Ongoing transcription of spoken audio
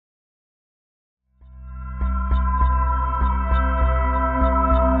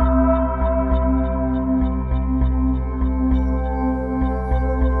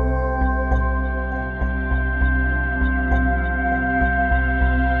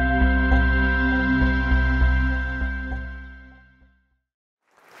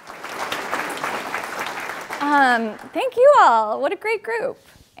Thank you all. What a great group.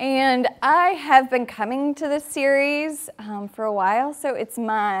 And I have been coming to this series for a while, so it's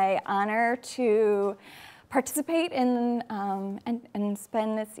my honor to participate in and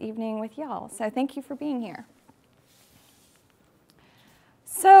spend this evening with y'all. So thank you for being here.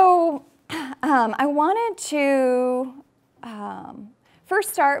 So I wanted to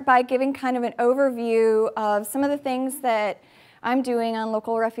first start by giving kind of an overview of some of the things that I'm doing on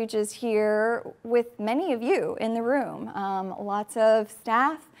local refuges here with many of you in the room. Lots of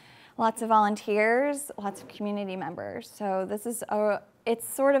staff, lots of volunteers, lots of community members. So this is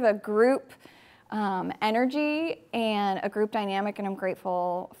it's sort of a group energy and a group dynamic, and I'm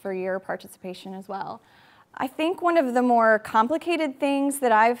grateful for your participation as well. I think one of the more complicated things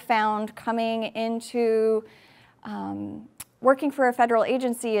that I've found coming into working for a federal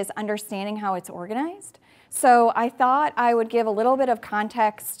agency is understanding how it's organized. So I thought I would give a little bit of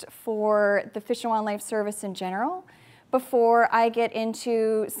context for the Fish and Wildlife Service in general before I get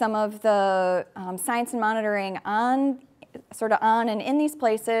into some of the science and monitoring on and in these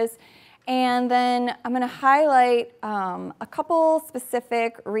places. And then I'm going to highlight a couple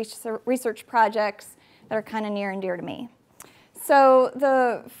specific research projects that are kind of near and dear to me. So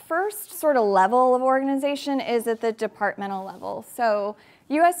the first sort of level of organization is at the departmental level. So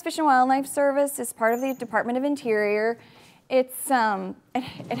U.S. Fish and Wildlife Service is part of the Department of Interior. It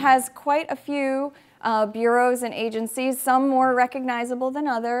has quite a few bureaus and agencies, some more recognizable than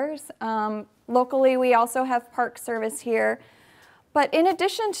others. Locally, we also have Park Service here. But in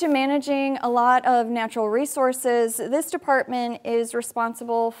addition to managing a lot of natural resources, this department is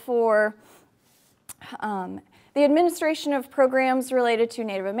responsible for the administration of programs related to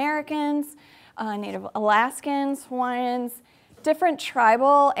Native Americans, Native Alaskans, Hawaiians, different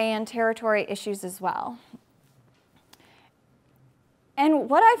tribal and territory issues as well.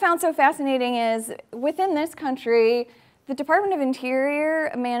 And what I found so fascinating is within this country, the Department of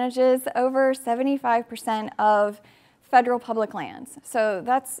Interior manages over 75% of federal public lands. So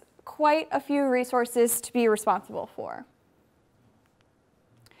that's quite a few resources to be responsible for.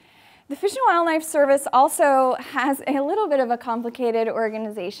 The Fish and Wildlife Service also has a little bit of a complicated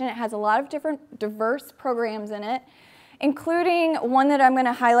organization. It has a lot of different diverse programs in it, including one that I'm going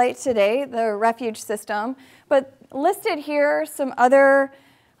to highlight today, the refuge system. But listed here are some other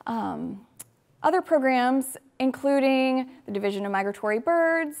programs, including the Division of Migratory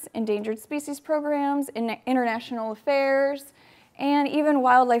Birds, Endangered Species Programs, International Affairs, and even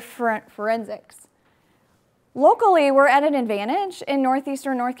Wildlife Forensics. Locally, we're at an advantage in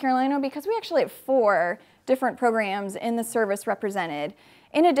Northeastern North Carolina because we actually have 4 different programs in the service represented.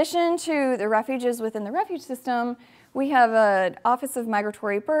 In addition to the refuges within the refuge system, we have an Office of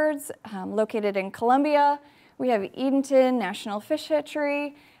Migratory Birds located in Columbia. We have Edenton National Fish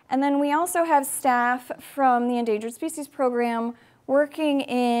Hatchery. And then we also have staff from the Endangered Species Program working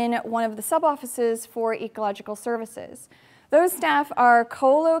in one of the sub-offices for ecological services. Those staff are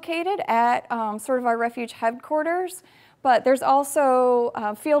co-located at sort of our refuge headquarters, but there's also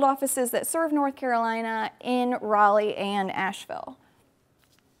field offices that serve North Carolina in Raleigh and Asheville.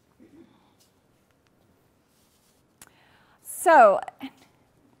 So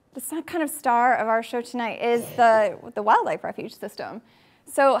the kind of star of our show tonight is the Wildlife Refuge system.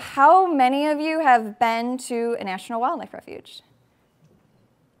 So how many of you have been to a National Wildlife Refuge?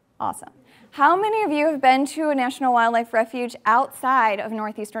 Awesome. How many of you have been to a National Wildlife Refuge outside of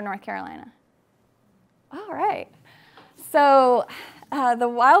Northeastern North Carolina? All right. So the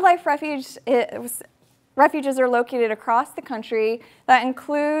Wildlife Refuges are located across the country. That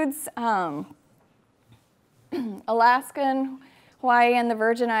includes Alaska, Hawaii, and the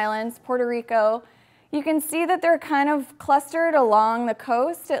Virgin Islands, Puerto Rico. You can see that they're kind of clustered along the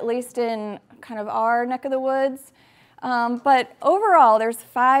coast, at least in kind of our neck of the woods. But overall, there's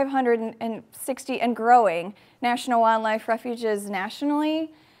 560 and growing National Wildlife Refuges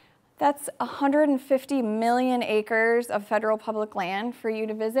nationally. That's 150 million acres of federal public land for you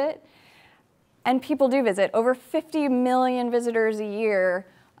to visit. And people do visit. Over 50 million visitors a year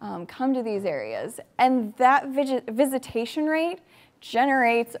come to these areas. And that visitation rate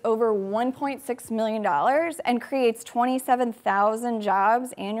generates over $1.6 million and creates 27,000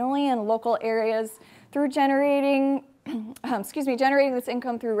 jobs annually in local areas through generating this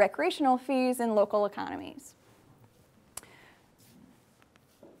income through recreational fees and local economies.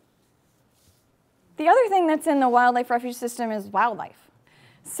 The other thing that's in the wildlife refuge system is wildlife.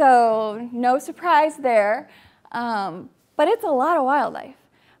 So no surprise there, but it's a lot of wildlife.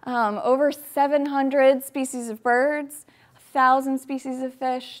 Over 700 species of birds, 1,000 species of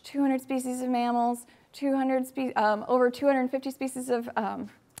fish, 200 species of mammals, over 250 species of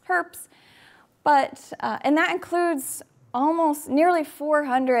herps. And that includes almost nearly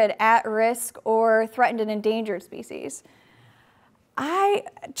 400 at-risk or threatened and endangered species. I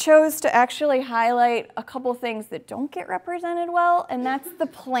chose to actually highlight a couple things that don't get represented well, and that's the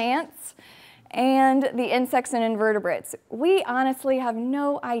plants and the insects and invertebrates. We honestly have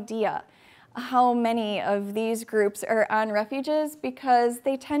no idea how many of these groups are on refuges because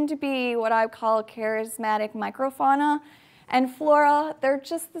they tend to be what I call charismatic microfauna and flora. They're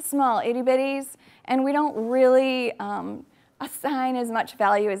just the small itty-bitties, and we don't really assign as much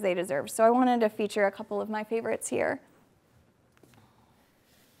value as they deserve. So I wanted to feature a couple of my favorites here.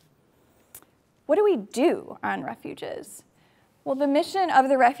 What do we do on refuges? Well, the mission of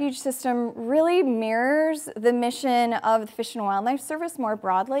the refuge system really mirrors the mission of the Fish and Wildlife Service more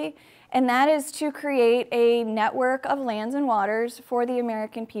broadly, and that is to create a network of lands and waters for the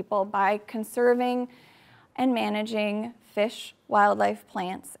American people by conserving and managing fish, wildlife,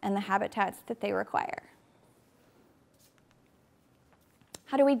 plants, and the habitats that they require.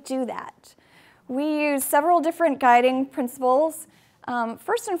 How do we do that? We use several different guiding principles.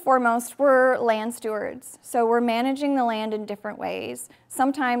 First and foremost, we're land stewards. So we're managing the land in different ways.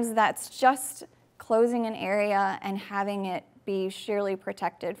 Sometimes that's just closing an area and having it be sheerly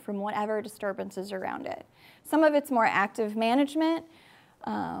protected from whatever disturbances around it. Some of it's more active management,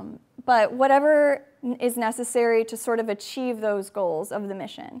 but whatever is necessary to sort of achieve those goals of the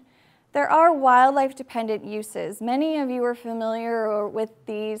mission. There are wildlife-dependent uses. Many of you are familiar with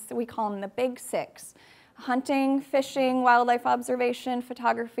these, we call them the big six: hunting, fishing, wildlife observation,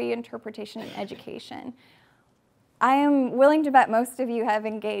 photography, interpretation, and education. I am willing to bet most of you have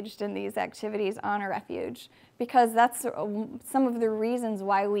engaged in these activities on a refuge because that's some of the reasons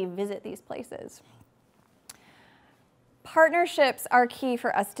why we visit these places. Partnerships are key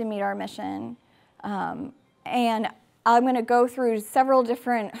for us to meet our mission. And I'm going to go through several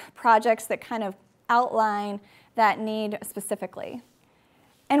different projects that kind of outline that need specifically.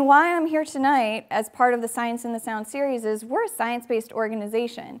 And why I'm here tonight as part of the Science in the Sound series is we're a science-based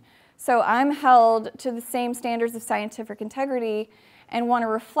organization. So I'm held to the same standards of scientific integrity and want to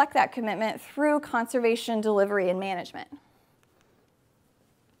reflect that commitment through conservation, delivery, and management.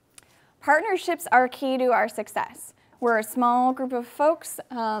 Partnerships are key to our success. We're a small group of folks.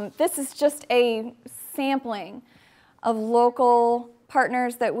 This is just a sampling of local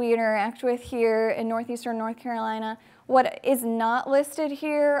partners that we interact with here in Northeastern North Carolina. What is not listed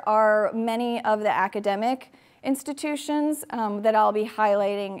here are many of the academic institutions that I'll be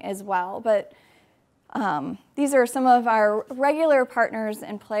highlighting as well. But these are some of our regular partners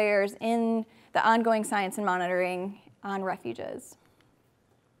and players in the ongoing science and monitoring on refuges.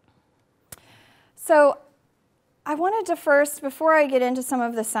 So I wanted to first, before I get into some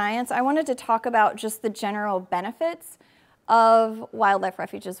of the science, I wanted to talk about just the general benefits of wildlife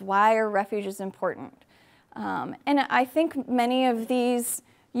refuges. Why are refuges important? And I think many of these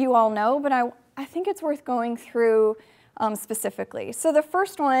you all know, but I think it's worth going through specifically. So the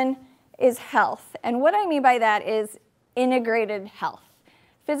first one is health. And what I mean by that is integrated health.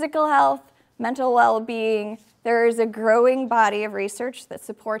 Physical health, mental well-being. There is a growing body of research that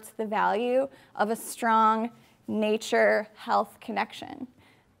supports the value of a strong nature health connection.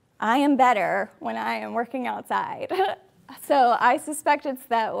 I am better when I am working outside. So I suspect it's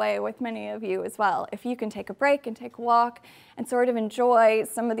that way with many of you as well. If you can take a break and take a walk and sort of enjoy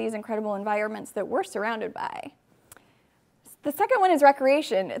some of these incredible environments that we're surrounded by. The second one is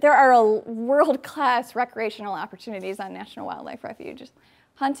recreation. There are world-class recreational opportunities on National Wildlife Refuges.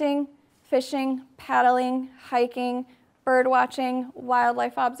 Hunting, fishing, paddling, hiking, bird watching,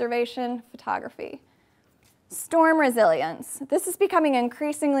 wildlife observation, photography. Storm resilience. This is becoming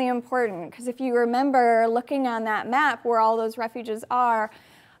increasingly important because if you remember looking on that map where all those refuges are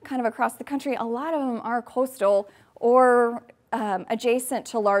kind of across the country, a lot of them are coastal or adjacent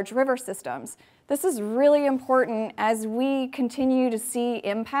to large river systems. This is really important as we continue to see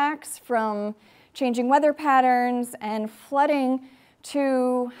impacts from changing weather patterns and flooding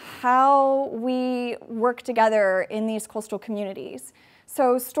to how we work together in these coastal communities.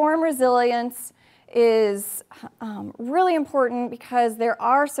 So storm resilience is really important because there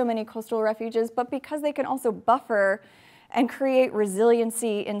are so many coastal refuges, but because they can also buffer and create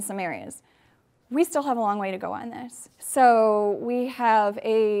resiliency in some areas. We still have a long way to go on this. So we have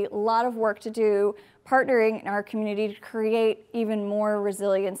a lot of work to do partnering in our community to create even more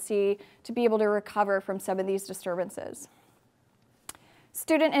resiliency to be able to recover from some of these disturbances.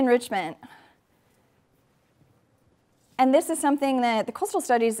 Student enrichment. And this is something that the Coastal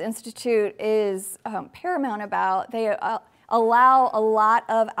Studies Institute is paramount about. They allow a lot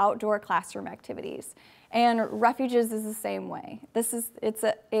of outdoor classroom activities. And refuges is the same way. It's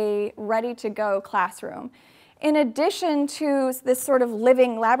a ready-to-go classroom. In addition to this sort of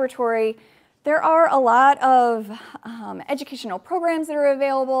living laboratory, there are a lot of educational programs that are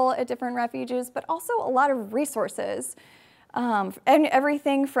available at different refuges, but also a lot of resources, and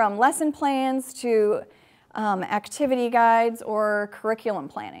everything from lesson plans to activity guides or curriculum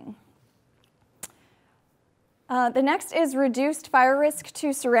planning. The next is reduced fire risk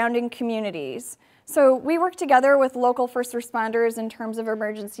to surrounding communities. So we work together with local first responders in terms of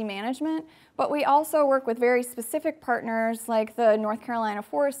emergency management, but we also work with very specific partners like the North Carolina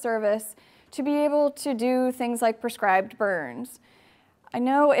Forest Service to be able to do things like prescribed burns. I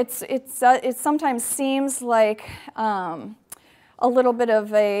know it sometimes seems like a little bit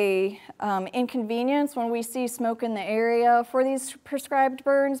of a inconvenience when we see smoke in the area for these prescribed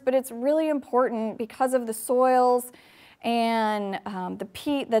burns, but it's really important because of the soils and the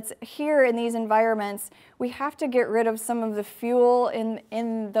peat that's here in these environments. We have to get rid of some of the fuel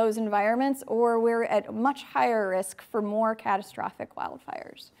in those environments, or we're at much higher risk for more catastrophic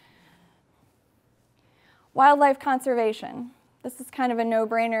wildfires. Wildlife conservation. This is kind of a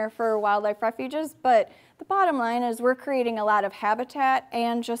no-brainer for wildlife refuges, but the bottom line is we're creating a lot of habitat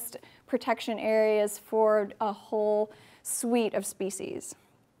and just protection areas for a whole suite of species.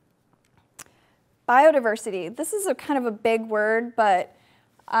 Biodiversity. This is a kind of a big word, but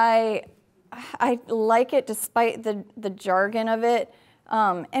I like it despite the jargon of it.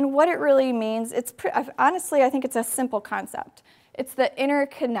 And what it really means, honestly, I think it's a simple concept. It's the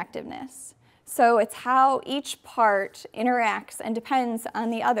interconnectedness. So it's how each part interacts and depends on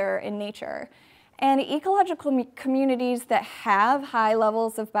the other in nature. And ecological communities that have high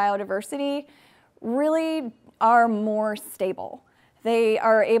levels of biodiversity really are more stable. They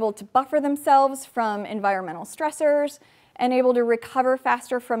are able to buffer themselves from environmental stressors and able to recover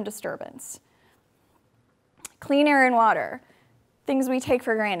faster from disturbance. Clean air and water, things we take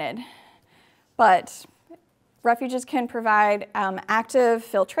for granted, but refuges can provide active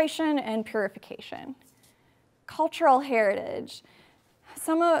filtration and purification. Cultural heritage.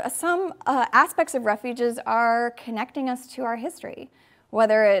 Some aspects of refuges are connecting us to our history,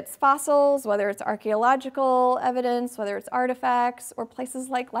 whether it's fossils, whether it's archaeological evidence, whether it's artifacts, or places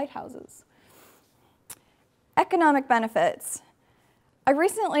like lighthouses. Economic benefits. I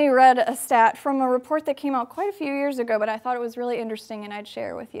recently read a stat from a report that came out quite a few years ago, but I thought it was really interesting and I'd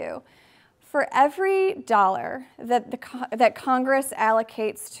share with you. For every dollar that Congress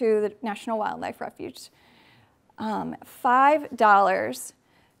allocates to the National Wildlife Refuge, $5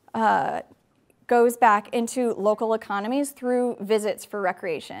 goes back into local economies through visits for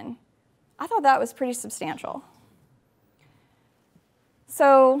recreation. I thought that was pretty substantial.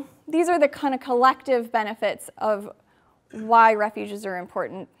 So these are the kind of collective benefits of why refuges are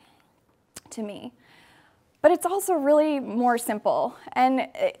important to me. But it's also really more simple. And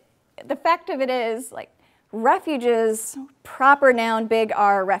the fact of it is, like, refuges, proper noun, big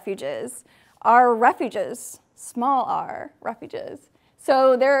R refuges, are refuges, small r refuges.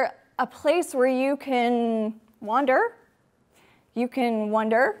 So they're a place where you can wander,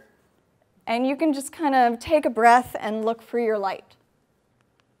 and you can just kind of take a breath and look for your light.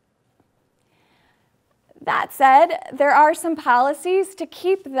 That said, there are some policies to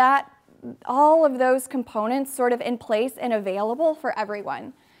keep all of those components sort of in place and available for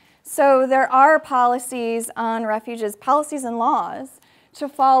everyone. So there are policies on refuges, policies and laws to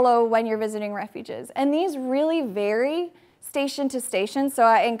follow when you're visiting refuges. And these really vary station to station, so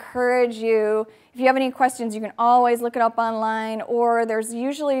I encourage you, if you have any questions, you can always look it up online, or there's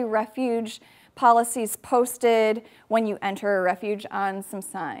usually refuge policies posted when you enter a refuge on some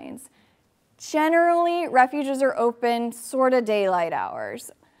signs. Generally, refuges are open sort of daylight hours.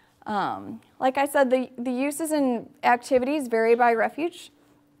 Like I said, the uses and activities vary by refuge.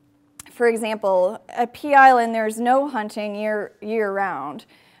 For example, at Pea Island, there's no hunting year-round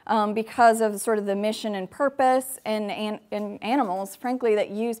because of sort of the mission and purpose and animals, frankly,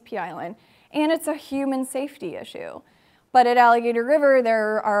 that use Pea Island. And it's a human safety issue. But at Alligator River,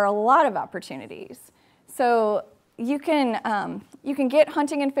 there are a lot of opportunities. So you can get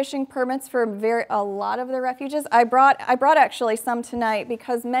hunting and fishing permits for a lot of the refuges. I brought actually some tonight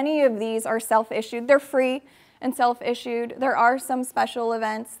because many of these are self-issued. They're free and self-issued. There are some special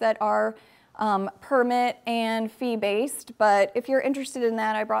events that are permit and fee-based, but if you're interested in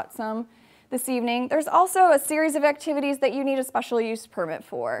that, I brought some this evening. There's also a series of activities that you need a special use permit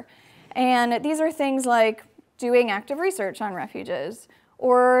for. And these are things like doing active research on refuges,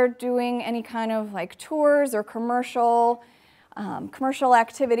 or doing any kind of like tours or commercial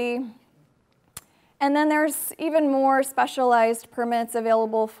activity. And then there's even more specialized permits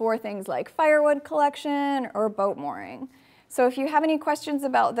available for things like firewood collection or boat mooring. So if you have any questions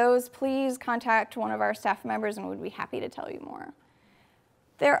about those, please contact one of our staff members and we'd be happy to tell you more.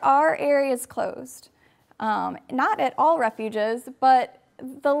 There are areas closed. Not at all refuges, but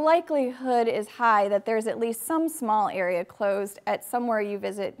the likelihood is high that there's at least some small area closed at somewhere you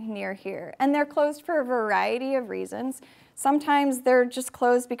visit near here. And they're closed for a variety of reasons. Sometimes they're just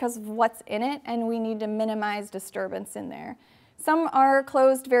closed because of what's in it and we need to minimize disturbance in there. Some are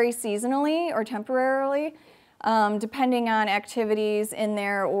closed very seasonally or temporarily, depending on activities in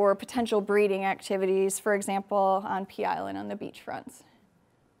there or potential breeding activities, for example, on Pea Island on the beachfronts.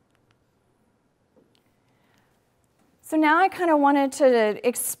 So now I kind of wanted to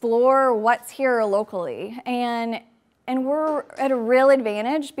explore what's here locally. And we're at a real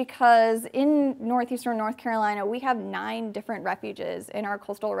advantage because in Northeastern North Carolina, we have 9 different refuges in our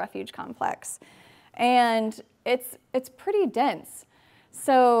coastal refuge complex. And it's pretty dense.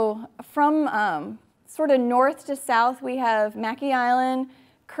 So from sort of north to south, we have Mackey Island,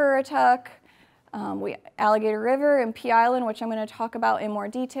 Currituck, Alligator River, and Pea Island, which I'm going to talk about in more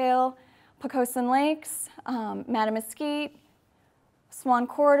detail, Pocosin Lakes, Mattamuskeet, Swan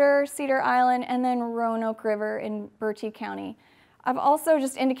Quarter, Cedar Island, and then Roanoke River in Bertie County. I've also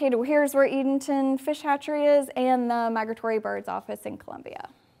just indicated here's where Edenton Fish Hatchery is and the Migratory Birds Office in Columbia.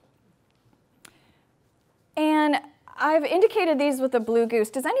 And I've indicated these with the blue goose.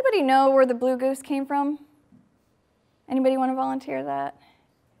 Does anybody know where the blue goose came from? Anybody want to volunteer that?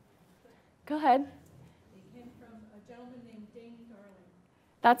 Go ahead. They came from a gentleman named Ding Darling.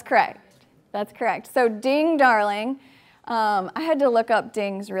 That's correct. That's correct. So Ding Darling, I had to look up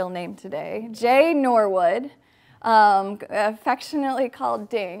Ding's real name today. Jay Norwood, affectionately called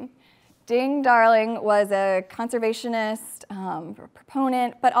Ding. Ding Darling was a conservationist,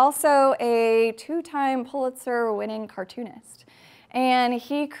 proponent, but also a 2-time Pulitzer-winning cartoonist. And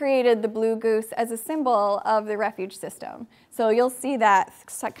he created the blue goose as a symbol of the refuge system. So you'll see that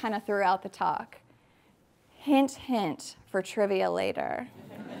kind of throughout the talk. Hint, hint for trivia later.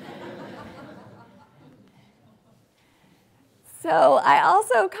 So I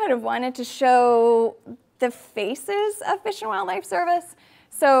also kind of wanted to show the faces of Fish and Wildlife Service.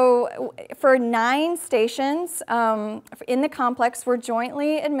 So for 9 stations in the complex, we're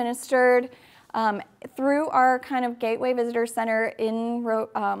jointly administered through our kind of gateway visitor center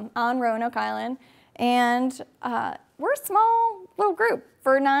on Roanoke Island. And we're a small little group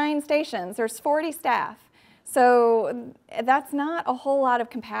for 9 stations. There's 40 staff. So that's not a whole lot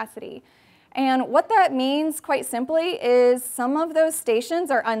of capacity. And what that means, quite simply, is some of those stations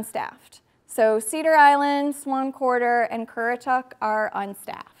are unstaffed. So Cedar Island, Swan Quarter, and Currituck are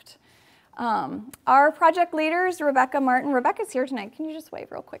unstaffed. Our project leaders, Rebecca Martin. Rebecca's here tonight. Can you just wave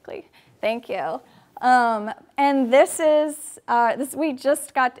real quickly? Thank you. And this is, we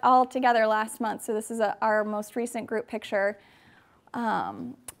just got all together last month, so this is our most recent group picture.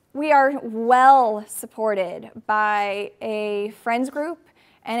 We are well supported by a friends group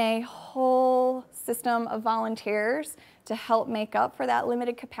and a whole system of volunteers to help make up for that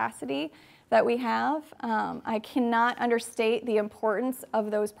limited capacity that we have. I cannot understate the importance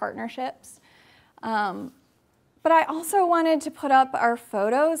of those partnerships. But I also wanted to put up our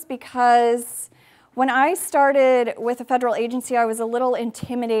photos because when I started with a federal agency, I was a little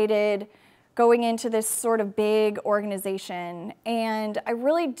intimidated going into this sort of big organization, and I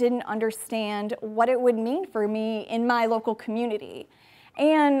really didn't understand what it would mean for me in my local community.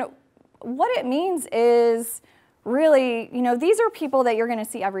 And what it means is really, you know, these are people that you're going to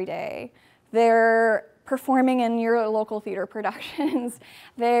see every day. They're performing in your local theater productions.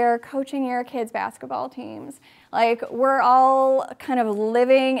 They're coaching your kids' basketball teams. Like, we're all kind of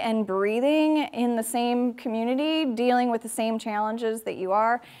living and breathing in the same community, dealing with the same challenges that you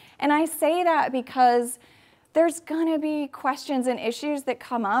are. And I say that because there's going to be questions and issues that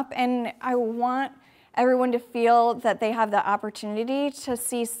come up, and I want everyone to feel that they have the opportunity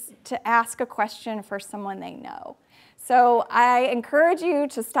to ask a question for someone they know. So I encourage you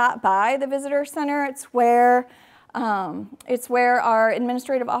to stop by the visitor center. It's where our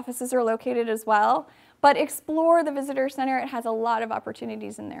administrative offices are located as well. But explore the visitor center. It has a lot of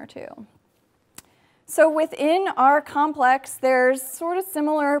opportunities in there too. So within our complex, there's sort of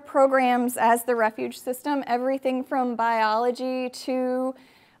similar programs as the refuge system, everything from biology to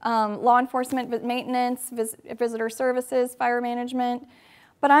law enforcement, maintenance, visitor services, fire management.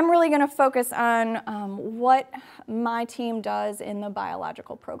 But I'm really going to focus on what my team does in the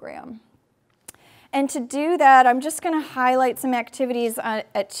biological program. And to do that, I'm just going to highlight some activities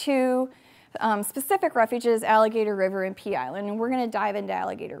at 2 specific refuges, Alligator River and Pea Island. And we're going to dive into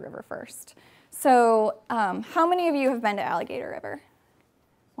Alligator River first. So how many of you have been to Alligator River?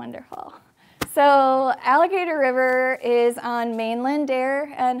 Wonderful. So Alligator River is on mainland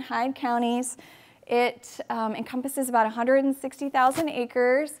Dare and Hyde counties. It encompasses about 160,000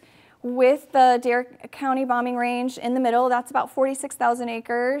 acres with the Dare County bombing range in the middle. That's about 46,000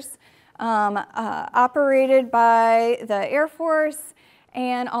 acres, operated by the Air Force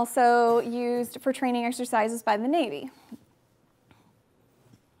and also used for training exercises by the Navy.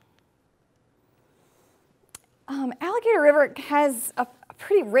 Alligator River has a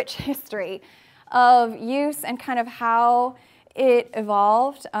pretty rich history of use and kind of how it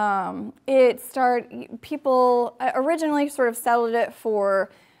evolved. People originally sort of settled it for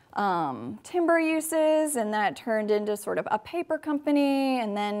timber uses, and that turned into sort of a paper company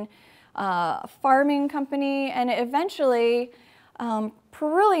and then a farming company, and eventually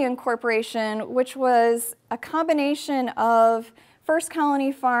Perulian Corporation, which was a combination of First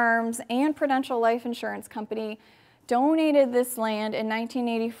Colony Farms and Prudential Life Insurance Company, donated this land in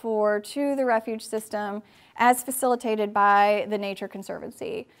 1984 to the refuge system as facilitated by the Nature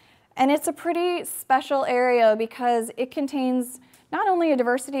Conservancy. And it's a pretty special area because it contains not only a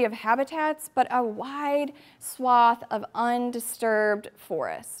diversity of habitats, but a wide swath of undisturbed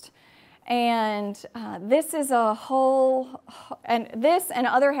forest. And this is a whole, and this and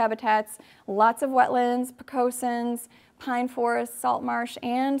other habitats, lots of wetlands, pocosins, pine forests, salt marsh,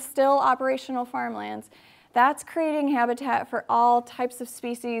 and still operational farmlands. That's creating habitat for all types of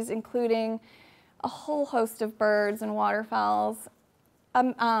species, including a whole host of birds and waterfowls,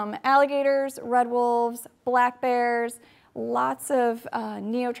 alligators, red wolves, black bears, lots of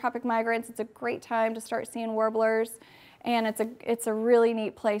neotropic migrants. It's a great time to start seeing warblers, and it's a really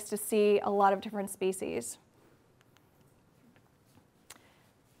neat place to see a lot of different species.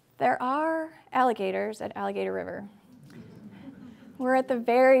 There are alligators at Alligator River. We're at the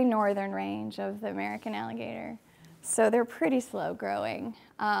very northern range of the American alligator, so they're pretty slow growing,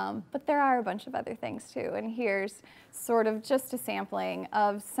 but there are a bunch of other things too, and here's sort of just a sampling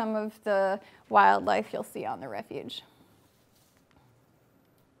of some of the wildlife you'll see on the refuge.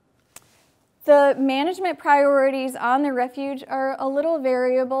 The management priorities on the refuge are a little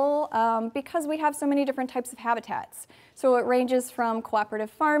variable because we have so many different types of habitats. So it ranges from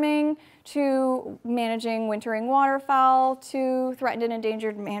cooperative farming to managing wintering waterfowl to threatened and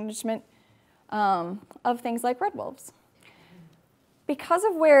endangered management of things like red wolves. Because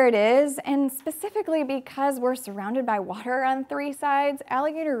of where it is, and specifically because we're surrounded by water on three sides,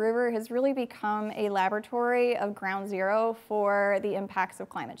 Alligator River has really become a laboratory of ground zero for the impacts of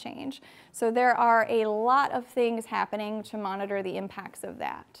climate change. So there are a lot of things happening to monitor the impacts of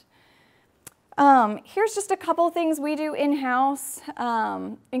that. Here's just a couple things we do in-house.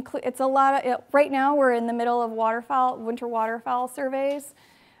 It's a lot of, right now we're in the middle of winter waterfowl surveys.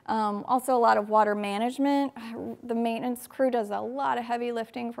 Also a lot of water management. The maintenance crew does a lot of heavy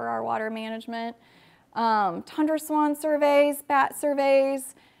lifting for our water management. Tundra swan surveys, bat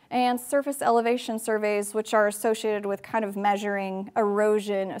surveys, and surface elevation surveys, which are associated with kind of measuring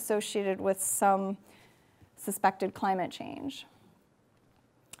erosion associated with some suspected climate change.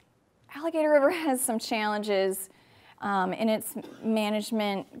 Alligator River has some challenges in its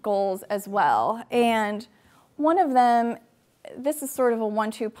management goals as well. And one of them, this is sort of a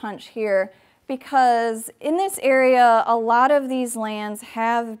 1-2 punch here, because in this area, a lot of these lands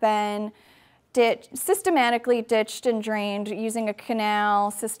have been systematically ditched and drained using a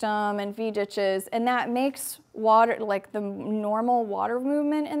canal system and V-ditches, and that makes water, like the normal water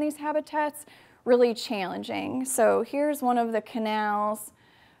movement in these habitats, really challenging. So here's one of the canals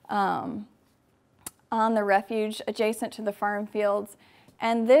on the refuge adjacent to the farm fields,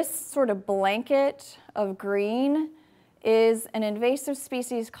 and this sort of blanket of green is an invasive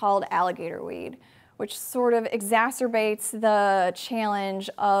species called alligator weed, which sort of exacerbates the challenge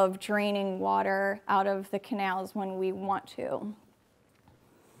of draining water out of the canals when we want to.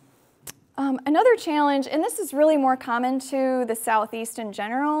 Another challenge, and this is really more common to the Southeast in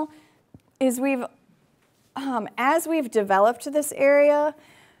general, is as we've developed this area,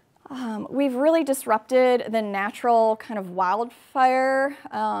 we've really disrupted the natural kind of wildfire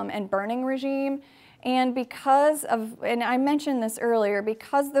and burning regime. And because of, and I mentioned this earlier,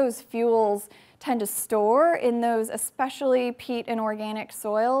 because those fuels tend to store in those especially peat and organic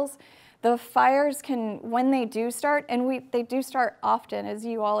soils, the fires can, when they do start, and they do start often, as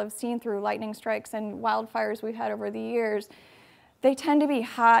you all have seen through lightning strikes and wildfires we've had over the years, they tend to be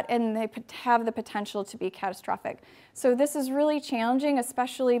hot and they have the potential to be catastrophic. So this is really challenging,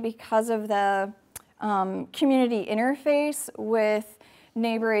 especially because of the community interface with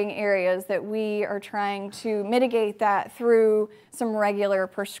neighboring areas that we are trying to mitigate that through some regular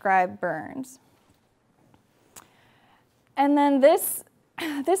prescribed burns. And then this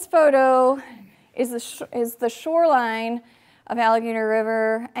photo is the shoreline of Alligator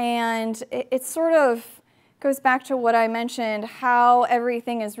River, and it sort of goes back to what I mentioned, how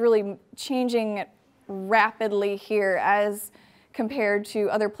everything is really changing rapidly here as compared to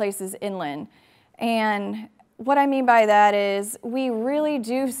other places inland. And what I mean by that is we really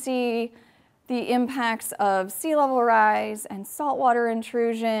do see the impacts of sea level rise and saltwater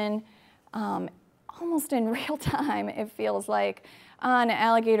intrusion almost in real time, it feels like, on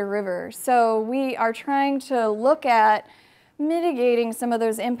Alligator River. So we are trying to look at mitigating some of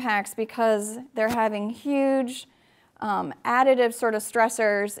those impacts because they're having huge additive sort of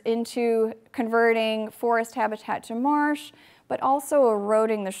stressors into converting forest habitat to marsh, but also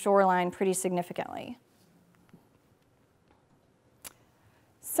eroding the shoreline pretty significantly.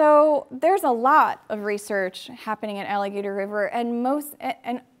 So there's a lot of research happening at Alligator River,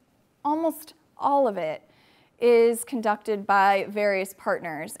 and almost all of it is conducted by various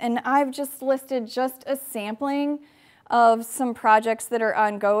partners. And I've just listed just a sampling of some projects that are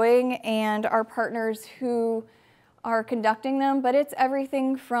ongoing and our partners who are conducting them, but it's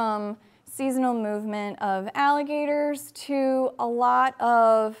everything from seasonal movement of alligators to a lot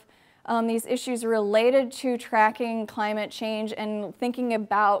of these issues related to tracking climate change and thinking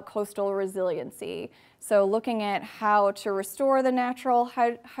about coastal resiliency. So looking at how to restore the natural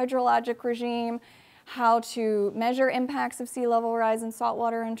hydrologic regime, how to measure impacts of sea level rise and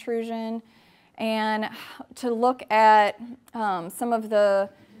saltwater intrusion, and to look at some of the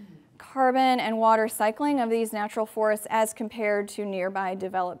carbon and water cycling of these natural forests as compared to nearby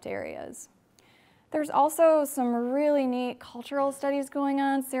developed areas. There's also some really neat cultural studies going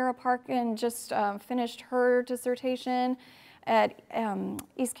on. Sarah Parkin just finished her dissertation at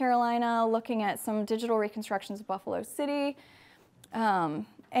East Carolina looking at some digital reconstructions of Buffalo City,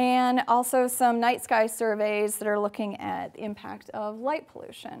 and also some night sky surveys that are looking at the impact of light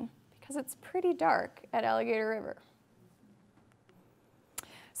pollution because it's pretty dark at Alligator River.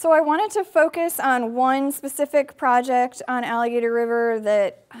 So I wanted to focus on one specific project on Alligator River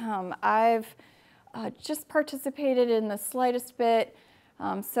that I've just participated in the slightest bit.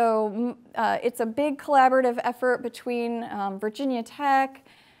 It's a big collaborative effort between Virginia Tech,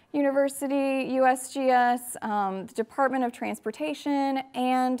 University, USGS, the Department of Transportation,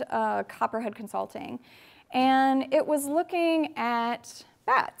 and Copperhead Consulting. And it was looking at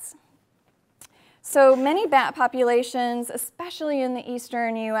bats. So many bat populations, especially in the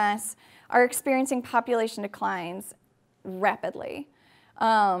eastern US, are experiencing population declines rapidly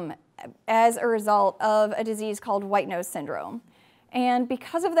as a result of a disease called white nose syndrome. And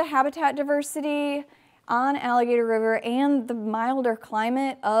because of the habitat diversity on Alligator River and the milder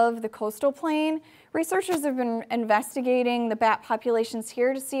climate of the coastal plain, researchers have been investigating the bat populations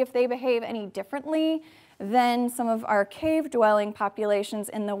here to see if they behave any differently than some of our cave-dwelling populations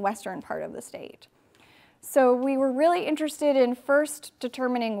in the western part of the state. So we were really interested in first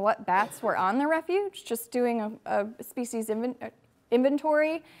determining what bats were on the refuge, just doing a species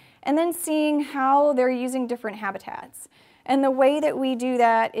inventory, and then seeing how they're using different habitats. And the way that we do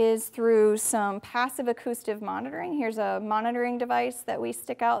that is through some passive acoustic monitoring. Here's a monitoring device that we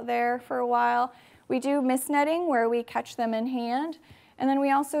stick out there for a while. We do mist netting where we catch them in hand, and then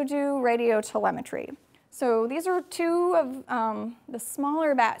we also do radio telemetry. So these are two of the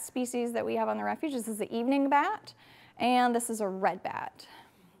smaller bat species that we have on the refuge. This is the evening bat, and this is a red bat.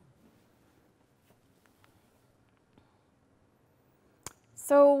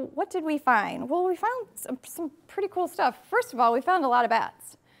 So what did we find? Well, we found some pretty cool stuff. First of all, we found a lot of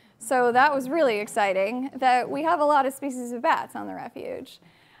bats. So that was really exciting that we have a lot of species of bats on the refuge.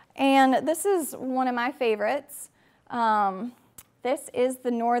 And this is one of my favorites. This is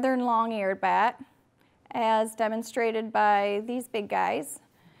the northern long-eared bat, as demonstrated by these big guys.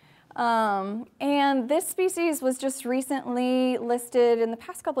 And this species was just recently listed in the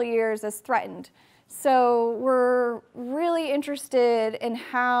past couple of years as threatened. So we're really interested in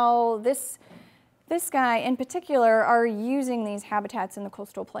how this guy in particular are using these habitats in the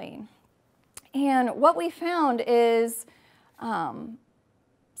coastal plain. And what we found is some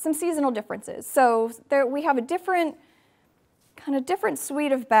seasonal differences. So we have a different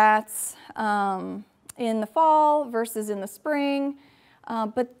suite of bats in the fall versus in the spring.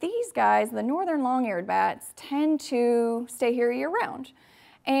 But these guys, the northern long-eared bats, tend to stay here year-round.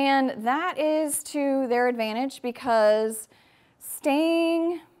 And that is to their advantage because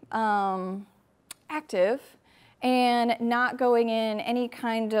staying active and not going in any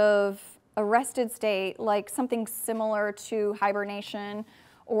kind of arrested state, like something similar to hibernation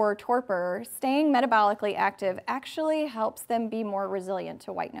or torpor, staying metabolically active actually helps them be more resilient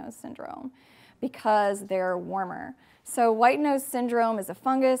to white nose syndrome because they're warmer. So white nose syndrome is a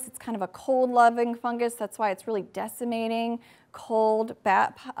fungus. It's kind of a cold-loving fungus. That's why it's really decimating cold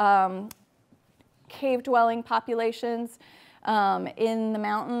cave-dwelling populations in the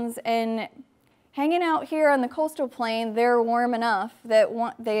mountains. And hanging out here on the coastal plain, they're warm enough that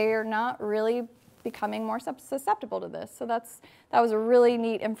they're not really becoming more susceptible to this. So that was a really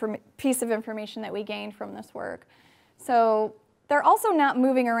neat piece of information that we gained from this work. So they're also not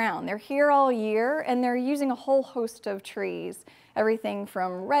moving around. They're here all year, and they're using a whole host of trees, everything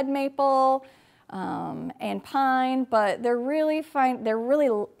from red maple and pine, but they're really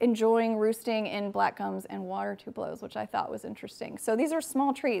enjoying roosting in black gums and water tuberows, which I thought was interesting. So these are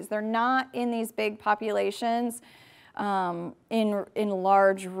small trees. They're not in these big populations in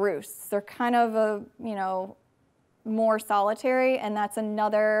large roosts. They're kind of more solitary, and that's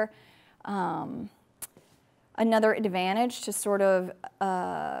another advantage to sort of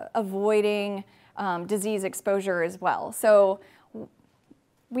avoiding disease exposure as well. So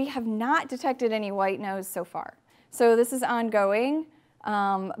we have not detected any white nose so far. So this is ongoing,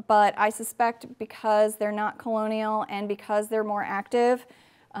 but I suspect because they're not colonial and because they're more active,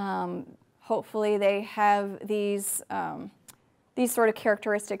 hopefully they have these sort of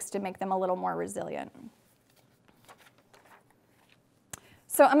characteristics to make them a little more resilient.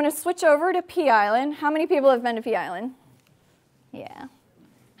 So I'm going to switch over to Pea Island. How many people have been to Pea Island? Yeah.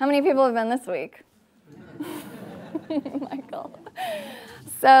 How many people have been this week? Michael.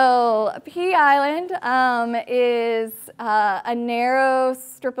 So Pea Island is a narrow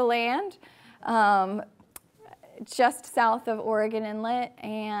strip of land just south of Oregon Inlet,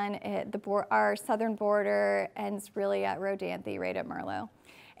 and our southern border ends really at Rodanthe, right at Merlo.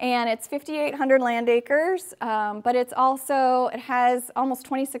 And it's 5,800 land acres, but it has almost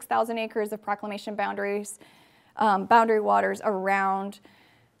 26,000 acres of proclamation boundaries, boundary waters around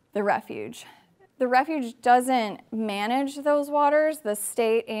the refuge. The refuge doesn't manage those waters. The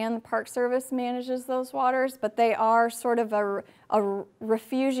state and the Park Service manages those waters, but they are sort of a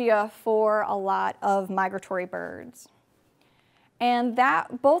refugia for a lot of migratory birds. And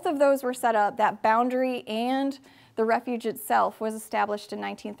both of those were set up, that boundary and the refuge itself was established in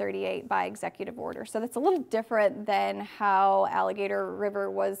 1938 by executive order. So that's a little different than how Alligator River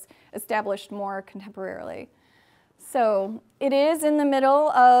was established more contemporarily. So it is in the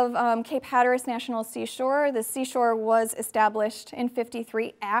middle of Cape Hatteras National Seashore. The seashore was established in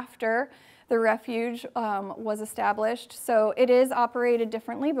 '53 after the refuge was established. So it is operated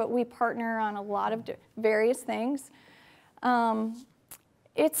differently, but we partner on a lot of various things.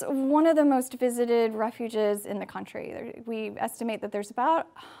 It's one of the most visited refuges in the country. We estimate that there's about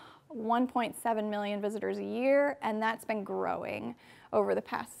 1.7 million visitors a year, and that's been growing over the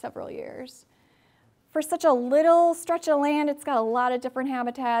past several years. For such a little stretch of land, it's got a lot of different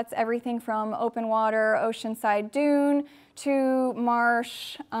habitats, everything from open water, oceanside dune, to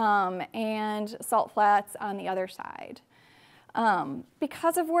marsh and salt flats on the other side.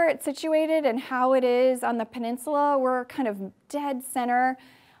 Because of where it's situated and how it is on the peninsula, we're kind of dead center,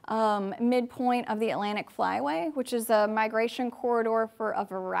 midpoint of the Atlantic Flyway, which is a migration corridor for a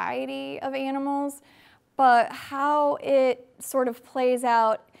variety of animals. But how it sort of plays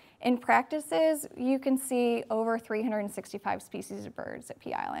out in practices, you can see over 365 species of birds at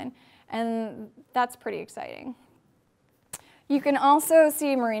Pea Island, and that's pretty exciting. You can also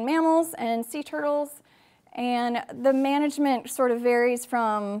see marine mammals and sea turtles, and the management sort of varies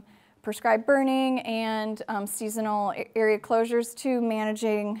from prescribed burning and seasonal area closures to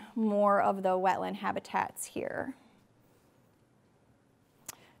managing more of the wetland habitats here.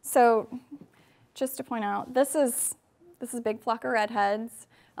 So just to point out, this is a big flock of redheads.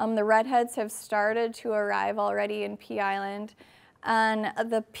 The redheads have started to arrive already in Pea Island. On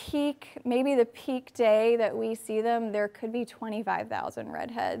the peak, maybe the peak day that we see them, there could be 25,000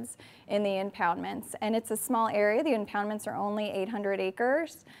 redheads in the impoundments. And it's a small area. The impoundments are only 800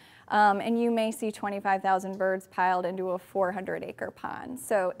 acres. And you may see 25,000 birds piled into a 400-acre pond.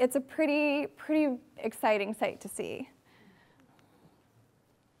 So it's a pretty exciting sight to see.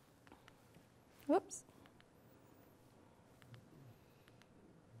 Whoops.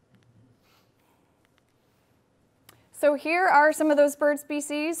 So here are some of those bird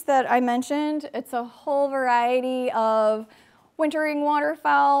species that I mentioned. It's a whole variety of wintering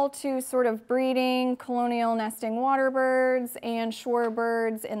waterfowl to sort of breeding, colonial nesting water birds, and shore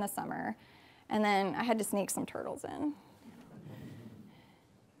birds in the summer. And then I had to sneak some turtles in.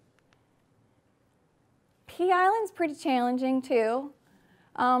 Pea Island's pretty challenging too,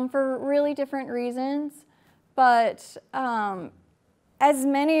 for really different reasons. But as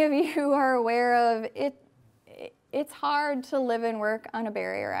many of you are aware of, it's hard to live and work on a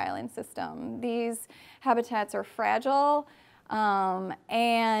barrier island system. These habitats are fragile,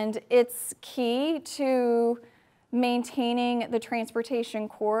 and it's key to maintaining the transportation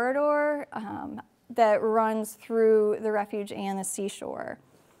corridor that runs through the refuge and the seashore.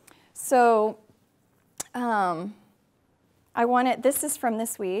 So this is from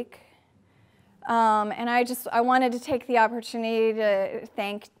this week. And I wanted to take the opportunity to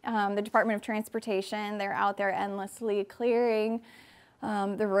thank the Department of Transportation. They're out there endlessly clearing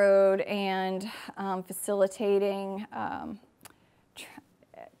the road and facilitating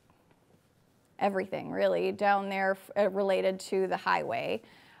everything really down there related to the highway.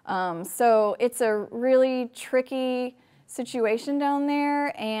 So it's a really tricky situation down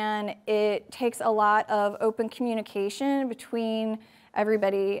there, and it takes a lot of open communication between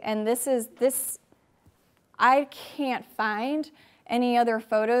everybody. And I can't find any other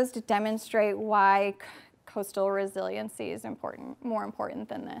photos to demonstrate why coastal resiliency is more important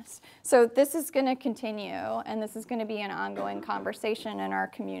than this. So this is going to continue, and this is going to be an ongoing conversation in our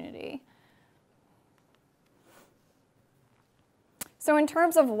community. So in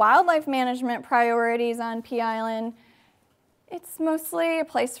terms of wildlife management priorities on Pea Island, it's mostly a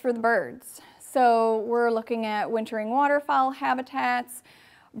place for the birds. So we're looking at wintering waterfowl habitats,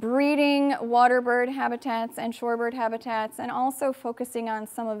 breeding waterbird habitats and shorebird habitats, and also focusing on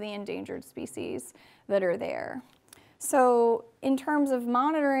some of the endangered species that are there. So in terms of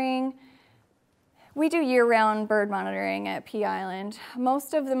monitoring, we do year-round bird monitoring at Pea Island.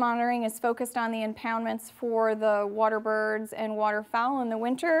 Most of the monitoring is focused on the impoundments for the waterbirds and waterfowl in the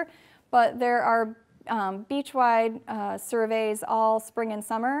winter, but there are beach-wide surveys all spring and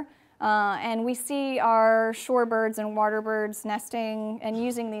summer, and we see our shorebirds and waterbirds nesting and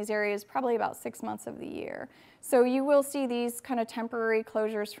using these areas probably about 6 months of the year. So you will see these kind of temporary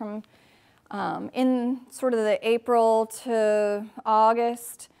closures from in sort of the April to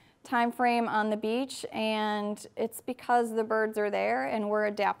August timeframe on the beach, and it's because the birds are there and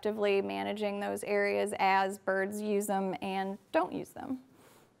we're adaptively managing those areas as birds use them and don't use them.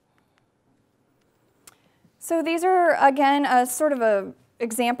 So these are, again, a sort of an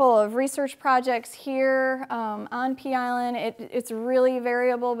example of research projects here on Pea Island. It's really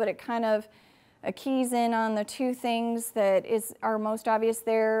variable, but it kind of keys in on the two things that are most obvious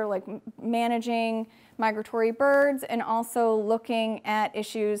there, like managing migratory birds and also looking at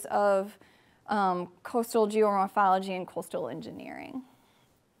issues of coastal geomorphology and coastal engineering.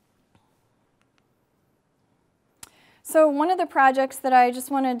 So one of the projects that I just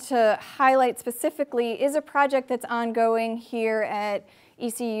wanted to highlight specifically is a project that's ongoing here at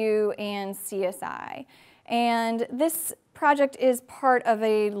ECU and CSI. And this project is part of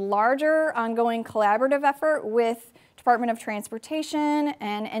a larger ongoing collaborative effort with Department of Transportation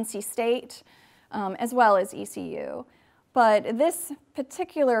and NC State, as well as ECU. But this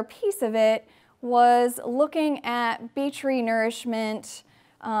particular piece of it was looking at beach renourishment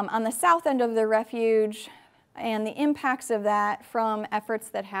on the south end of the refuge and the impacts of that from efforts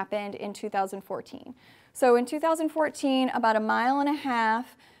that happened in 2014. So in 2014, about 1.5 miles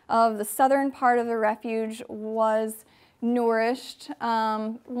of the southern part of the refuge was nourished,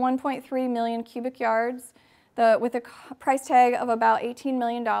 1.3 million cubic yards, with a price tag of about $18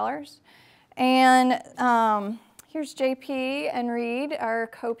 million. And here's JP and Reed, our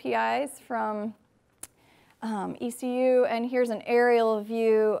co-PIs from ECU, and here's an aerial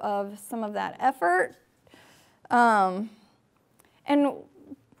view of some of that effort. And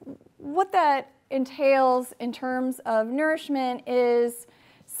what that entails in terms of nourishment is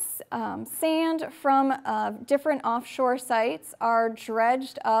sand from different offshore sites are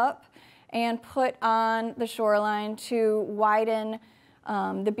dredged up and put on the shoreline to widen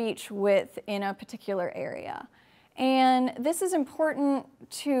the beach width in a particular area. And this is important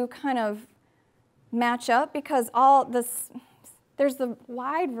to kind of match up because there's the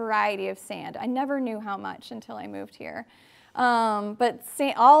wide variety of sand. I never knew how much until I moved here. But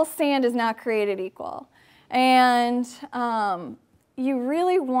all sand is not created equal. And you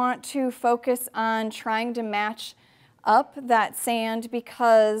really want to focus on trying to match up that sand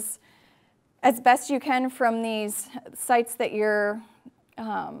because as best you can from these sites that you're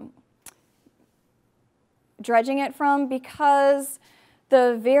dredging it from, because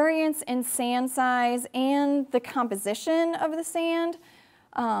the variance in sand size and the composition of the sand,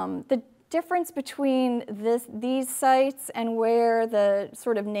 the difference between these sites and where the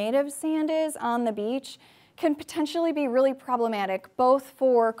sort of native sand is on the beach can potentially be really problematic, both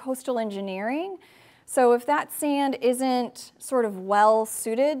for coastal engineering. So if that sand isn't sort of well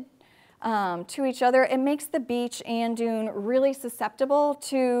suited to each other, it makes the beach and dune really susceptible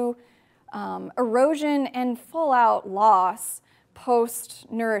to erosion and full-out loss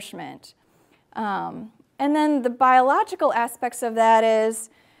post-nourishment. And then the biological aspects of that is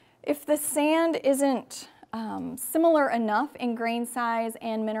if the sand isn't similar enough in grain size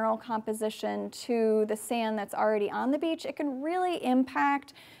and mineral composition to the sand that's already on the beach, it can really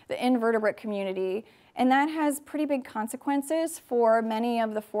impact the invertebrate community. And that has pretty big consequences for many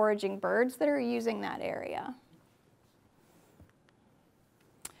of the foraging birds that are using that area.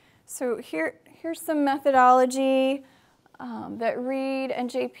 So here's some methodology that Reed and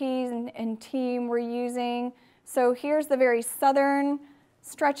JP and team were using. So here's the very southern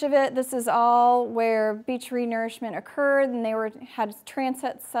stretch of it. This is all where beach renourishment occurred, and they had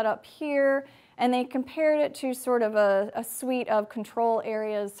transects set up here, and they compared it to sort of a suite of control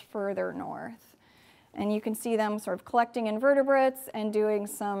areas further north. And you can see them sort of collecting invertebrates and doing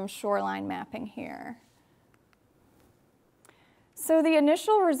some shoreline mapping here. So the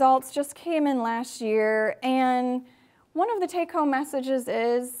initial results just came in last year, and one of the take-home messages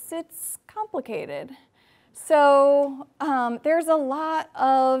is it's complicated. So there's a lot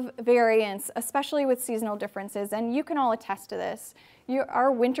of variance, especially with seasonal differences, and you can all attest to this.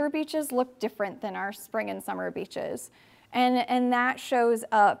 Our winter beaches look different than our spring and summer beaches. And that shows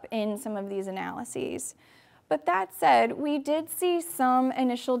up in some of these analyses. But that said, we did see some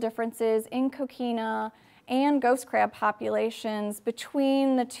initial differences in coquina and ghost crab populations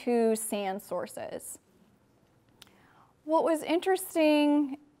between the two sand sources. What was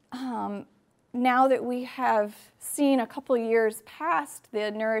interesting now that we have seen a couple years past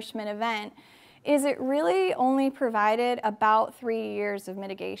the nourishment event is it really only provided about 3 years of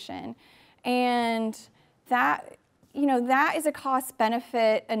mitigation. And that is a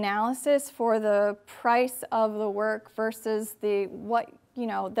cost-benefit analysis for the price of the work versus the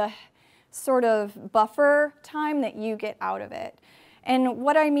sort of buffer time that you get out of it. And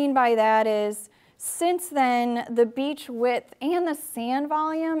what I mean by that is, since then, the beach width and the sand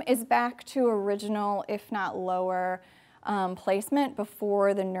volume is back to original, if not lower, placement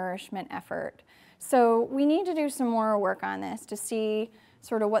before the nourishment effort. So we need to do some more work on this to see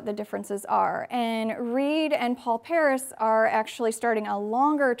sort of what the differences are. And Reed and Paul Paris are actually starting a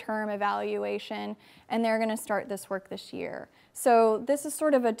longer term evaluation, and they're gonna start this work this year. So this is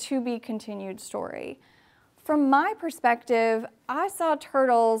sort of a to be continued story. From my perspective, I saw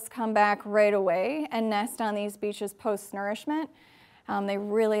turtles come back right away and nest on these beaches post-nourishment. They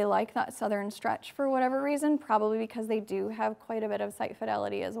really like that southern stretch for whatever reason, probably because they do have quite a bit of site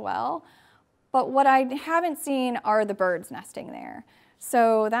fidelity as well. But what I haven't seen are the birds nesting there.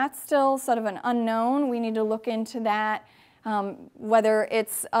 So that's still sort of an unknown. We need to look into that, whether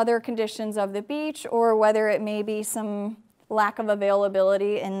it's other conditions of the beach or whether it may be some lack of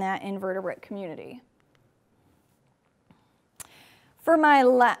availability in that invertebrate community. For my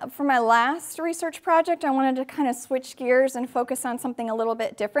last research project, I wanted to kind of switch gears and focus on something a little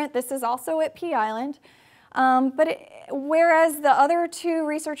bit different. This is also at Pea Island. Whereas the other two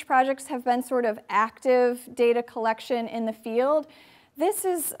research projects have been sort of active data collection in the field, this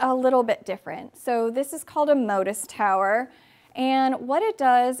is a little bit different. So this is called a MODIS tower, and what it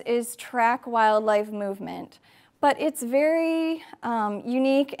does is track wildlife movement. But it's very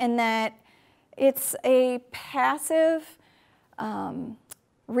unique in that it's a passive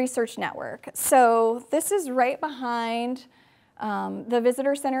research network. So this is right behind the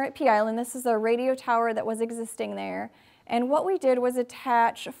visitor center at Pea Island. This is a radio tower that was existing there. And what we did was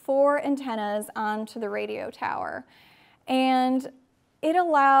attach 4 antennas onto the radio tower. And it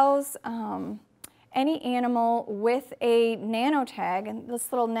allows any animal with a nanotag, and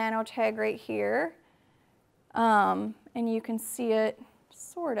this little nanotag right here, and you can see it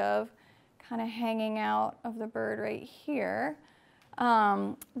sort of kind of hanging out of the bird right here.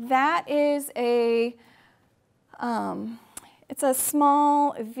 That is it's a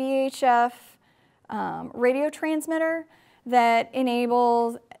small VHF radio transmitter that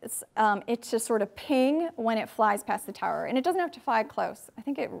enables it to sort of ping when it flies past the tower, and it doesn't have to fly close. I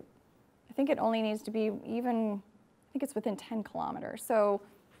think it only needs to be I think it's within 10 kilometers, so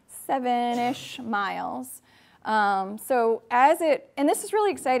 7-ish miles. And this is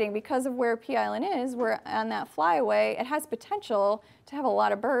really exciting because of where Pea Island is, we're on that flyaway, it has potential to have a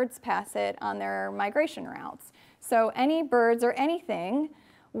lot of birds pass it on their migration routes. So any birds or anything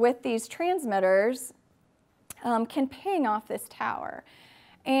with these transmitters can ping off this tower.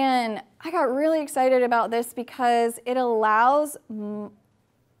 And I got really excited about this because it allows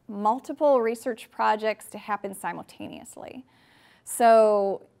multiple research projects to happen simultaneously.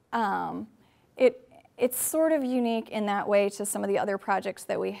 So it's sort of unique in that way to some of the other projects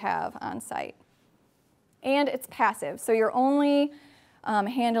that we have on site. And it's passive, so you're only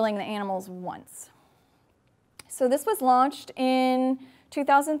handling the animals once. So this was launched in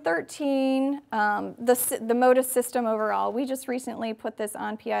 2013, the MODIS system overall. We just recently put this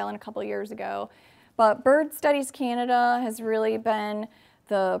on Pea Island a couple years ago. But Bird Studies Canada has really been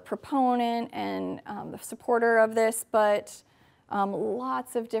the proponent and the supporter of this, but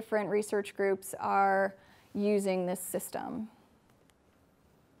lots of different research groups are using this system.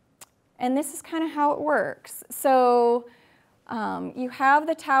 And this is kind of how it works. So you have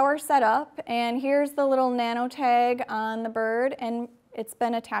the tower set up, and here's the little nano tag on the bird, and it's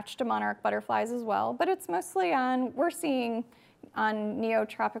been attached to monarch butterflies as well, but it's mostly on, we're seeing on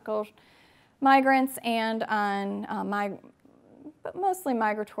neotropical migrants and on but mostly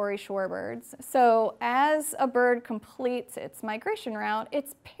migratory shorebirds. So as a bird completes its migration route,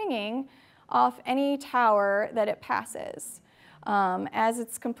 it's pinging off any tower that it passes as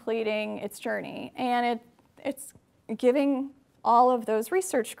it's completing its journey. And it's giving all of those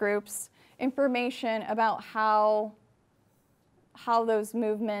research groups information about how those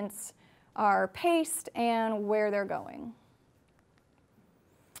movements are paced and where they're going.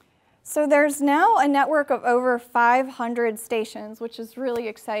 So there's now a network of over 500 stations, which is really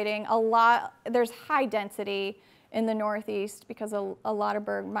exciting. There's high density in the Northeast because a lot of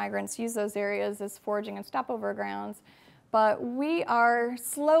bird migrants use those areas as foraging and stopover grounds. But we are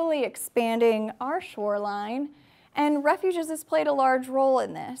slowly expanding our shoreline, and refuges has played a large role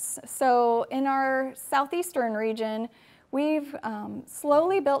in this. So in our southeastern region, we've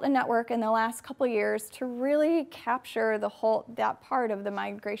slowly built a network in the last couple of years to really capture that part of the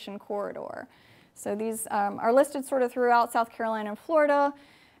migration corridor. So these are listed sort of throughout South Carolina and Florida,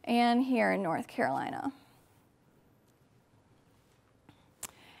 and here in North Carolina.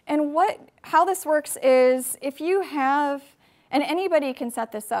 And how this works is if you have, and anybody can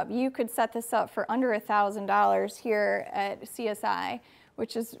set this up. You could set this up for under $1,000 here at CSI,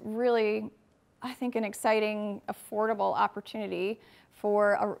 which is really, I think, an exciting, affordable opportunity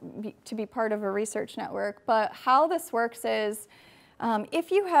to be part of a research network. But how this works is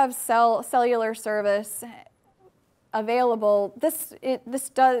if you have cellular service available,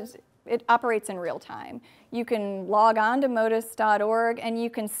 it operates in real time. You can log on to modis.org and you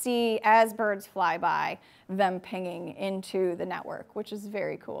can see, as birds fly by, them pinging into the network, which is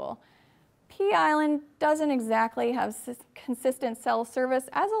very cool. Pea Island doesn't exactly have consistent cell service,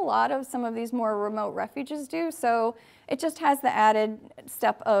 as a lot of some of these more remote refuges do, so it just has the added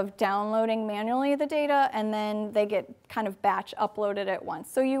step of downloading manually the data, and then they get kind of batch uploaded at once.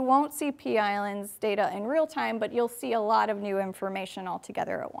 So you won't see Pea Island's data in real time, but you'll see a lot of new information all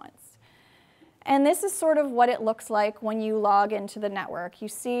together at once. And this is sort of what it looks like when you log into the network. You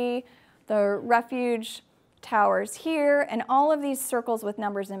see the refuge towers here, and all of these circles with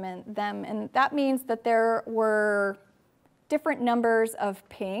numbers in them, and that means that there were different numbers of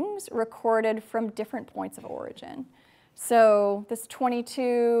pings recorded from different points of origin. So this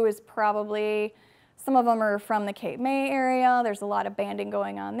 22 is probably, some of them are from the Cape May area. There's a lot of banding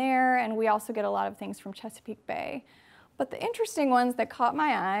going on there, and we also get a lot of things from Chesapeake Bay. But the interesting ones that caught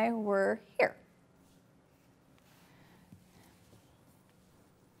my eye were here.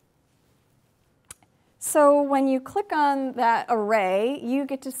 So when you click on that array, you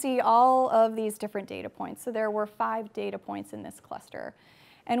get to see all of these different data points. So there were 5 data points in this cluster.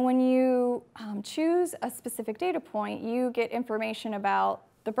 And when you choose a specific data point, you get information about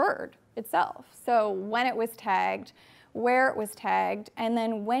the bird itself. So when it was tagged, where it was tagged, and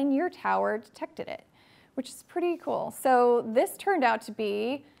then when your tower detected it, which is pretty cool. So this turned out to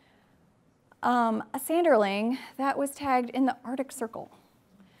be a sanderling that was tagged in the Arctic Circle.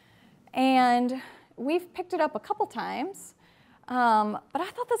 And we've picked it up a couple times, but I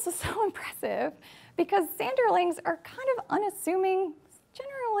thought this was so impressive because sanderlings are kind of unassuming,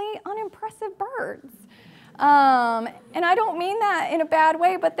 generally unimpressive birds. And I don't mean that in a bad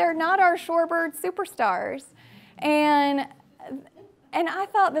way, but they're not our shorebird superstars. And I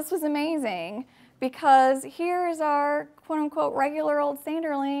thought this was amazing because here is our quote-unquote regular old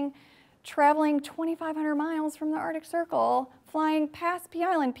sanderling traveling 2,500 miles from the Arctic Circle, flying past Pea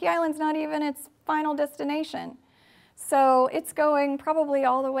Island. Pea Island's not even its final destination. So it's going probably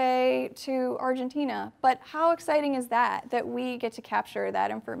all the way to Argentina. But how exciting is that we get to capture that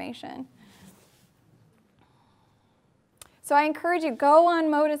information? So I encourage you, go on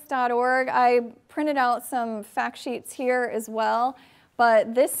modis.org. I printed out some fact sheets here as well.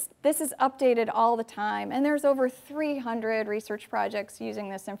 But this is updated all the time. And there's over 300 research projects using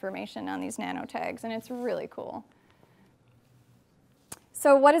this information on these nanotags, and it's really cool.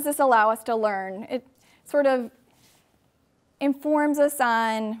 So what does this allow us to learn? It sort of informs us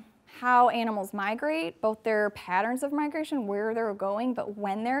on how animals migrate, both their patterns of migration, where they're going, but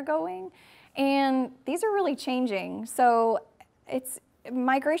when they're going. And these are really changing. So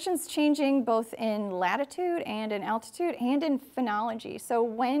migration's changing both in latitude and in altitude and in phenology. So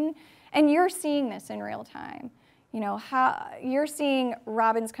and you're seeing this in real time. You know, you're seeing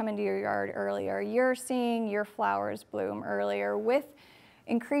robins come into your yard earlier. You're seeing your flowers bloom earlier. With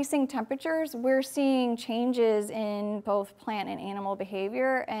increasing temperatures, we're seeing changes in both plant and animal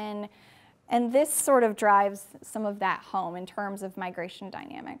behavior, and this sort of drives some of that home in terms of migration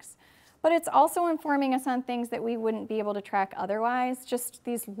dynamics. But it's also informing us on things that we wouldn't be able to track otherwise, just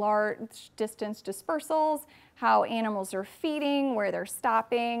these large distance dispersals, how animals are feeding, where they're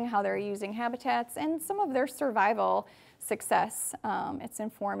stopping, how they're using habitats, and some of their survival success. It's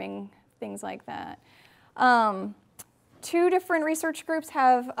informing things like that. 2 different research groups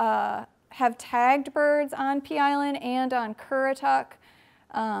have tagged birds on Pea Island and on Currituck.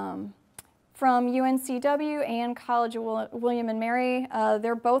 From UNCW and College of William and Mary.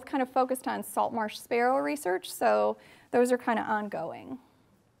 They're both kind of focused on salt marsh sparrow research, so those are kind of ongoing.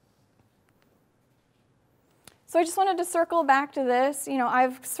 So I just wanted to circle back to this. You know,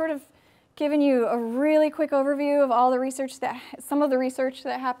 I've sort of given you a really quick overview of all the research some of the research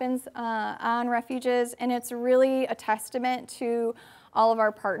that happens on refuges, and it's really a testament to all of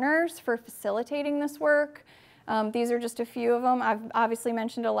our partners for facilitating this work. These are just a few of them. I've obviously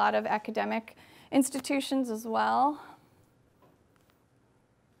mentioned a lot of academic institutions as well.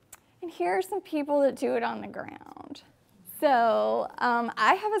 And here are some people that do it on the ground. So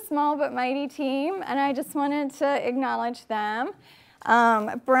I have a small but mighty team, and I just wanted to acknowledge them.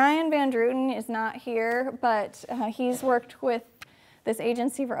 Brian Van Druten is not here, but he's worked with this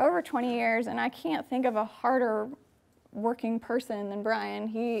agency for over 20 years, and I can't think of a harder working person than Brian.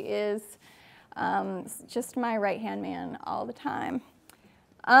 He is just my right-hand man all the time.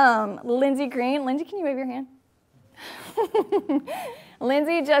 Lindsay Green. Lindsay, can you wave your hand?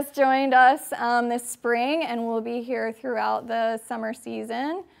 Lindsay just joined us this spring and will be here throughout the summer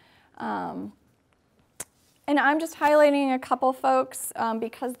season. And I'm just highlighting a couple folks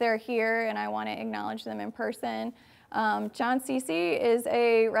because they're here and I want to acknowledge them in person. John Cece is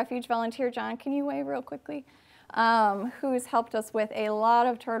a refuge volunteer. John, can you wave real quickly? Who's helped us with a lot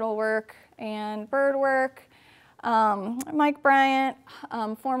of turtle work and bird work. Mike Bryant,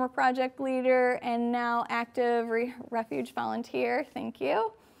 former project leader and now active refuge volunteer, thank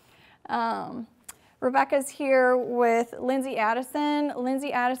you. Rebecca's here with Lindsay Addison.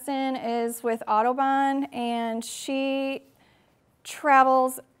 Lindsay Addison is with Audubon and she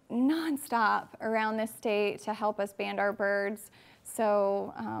travels nonstop around this state to help us band our birds.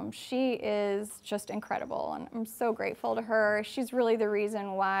 So she is just incredible, and I'm so grateful to her. She's really the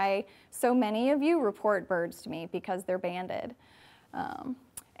reason why so many of you report birds to me, because they're banded.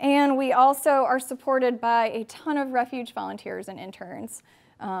 And we also are supported by a ton of refuge volunteers and interns.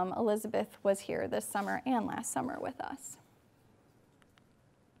 Elizabeth was here this summer and last summer with us.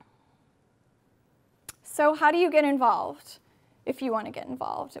 So how do you get involved? If you want to get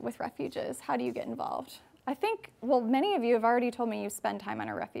involved with refuges, how do you get involved? I think, well, many of you have already told me you spend time on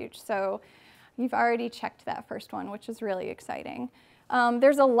a refuge, so you've already checked that first one, which is really exciting.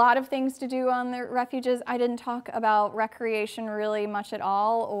 There's a lot of things to do on the refuges. I didn't talk about recreation really much at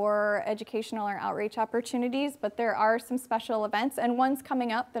all, or educational or outreach opportunities, but there are some special events, and one's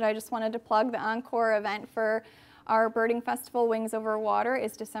coming up that I just wanted to plug. The encore event for our birding festival, Wings Over Water,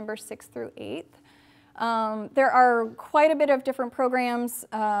 is December 6th through 8th. There are quite a bit of different programs,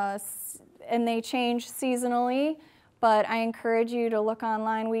 and they change seasonally, but I encourage you to look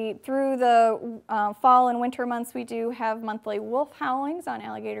online. Through the fall and winter months, we do have monthly wolf howlings on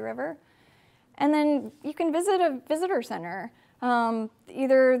Alligator River. And then you can visit a visitor center,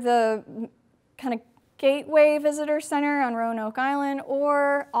 either the kind of Gateway Visitor Center on Roanoke Island,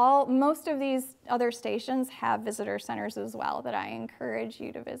 or most of these other stations have visitor centers as well that I encourage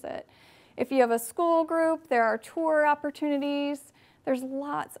you to visit. If you have a school group, there are tour opportunities. There's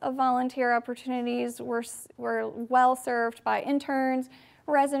lots of volunteer opportunities. We're well served by interns,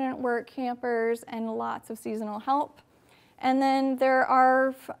 resident work campers, and lots of seasonal help. And then there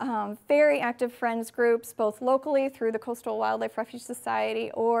are very active friends groups, both locally through the Coastal Wildlife Refuge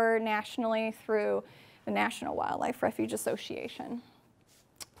Society or nationally through the National Wildlife Refuge Association.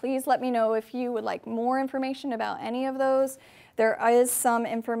 Please let me know if you would like more information about any of those. There is some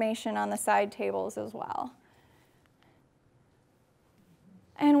information on the side tables as well.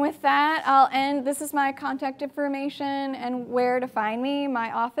 And with that, I'll end. This is my contact information and where to find me.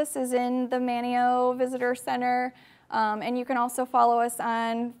 My office is in the Manio Visitor Center, and you can also follow us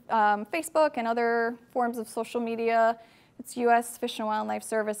on Facebook and other forms of social media. It's U.S. Fish and Wildlife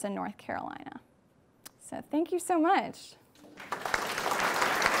Service in North Carolina. So thank you so much.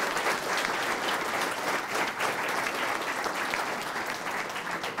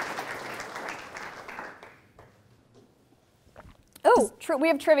 Oh, we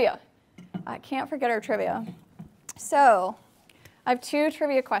have trivia. I can't forget our trivia. So I have 2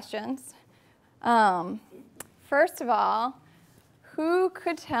 trivia questions. First of all, who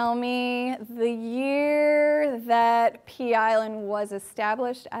could tell me the year that Pea Island was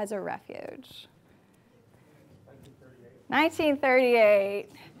established as a refuge? 1938. 1938.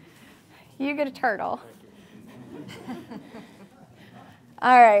 You get a turtle.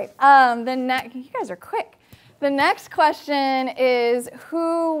 All right. You guys are quick. The next question is,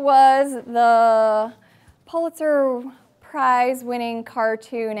 who was the Pulitzer Prize-winning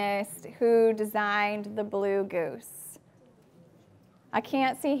cartoonist who designed the blue goose? I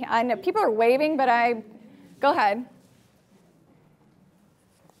can't see. I know people are waving, but go ahead.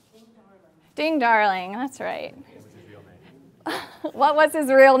 Ding Darling, that's right. What was his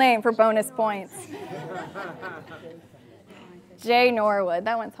real name for bonus points? Jay Norwood.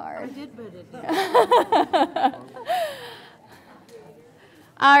 That one's hard. I did put it.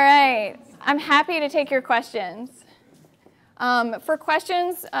 All right. I'm happy to take your questions. For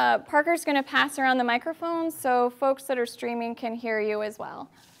questions, Parker's going to pass around the microphone so folks that are streaming can hear you as well.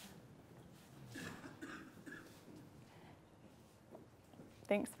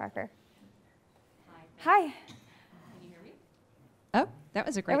 Thanks, Parker. Hi. Can you hear me? Oh, that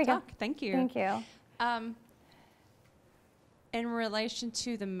was a great talk. Go. Thank you. Thank you. In relation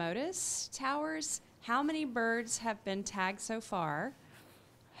to the MODIS towers, how many birds have been tagged so far?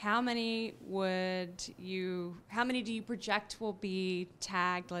 How many do you project will be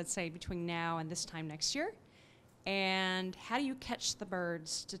tagged, let's say, between now and this time next year? And how do you catch the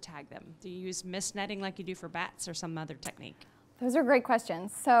birds to tag them? Do you use mist netting like you do for bats or some other technique? Those are great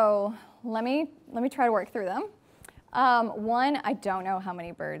questions. So let me try to work through them. One, I don't know how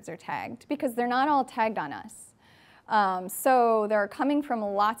many birds are tagged because they're not all tagged on us. So they're coming from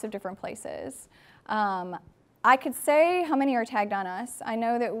lots of different places. I could say how many are tagged on us. I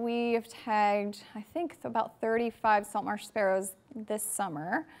know that we have tagged, I think, about 35 saltmarsh sparrows this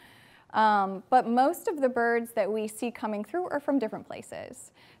summer. But most of the birds that we see coming through are from different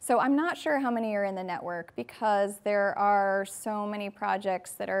places. So I'm not sure how many are in the network because there are so many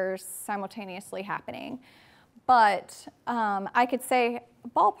projects that are simultaneously happening. But I could say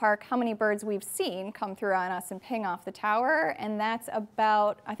ballpark how many birds we've seen come through on us and ping off the tower, and that's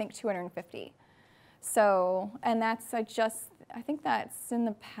about, I think, 250. So, and that's I think that's in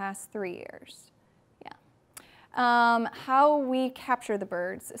the past 3 years. Yeah. How we capture the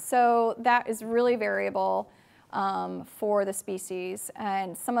birds. So that is really variable for the species,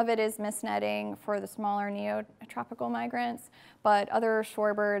 and some of it is mist netting for the smaller neotropical migrants, but other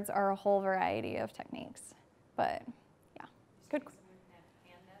shorebirds are a whole variety of techniques. But yeah, good.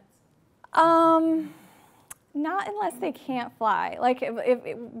 Not unless they can't fly. Like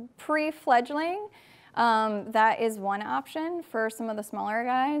if pre-fledgling, that is one option for some of the smaller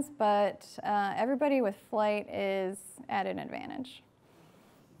guys, but everybody with flight is at an advantage.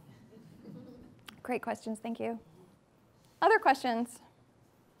 Great questions, thank you. Other questions?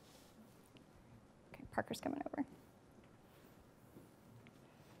 Okay, Parker's coming over.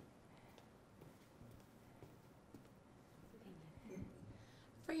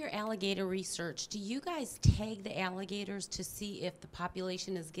 For your alligator research, do you guys tag the alligators to see if the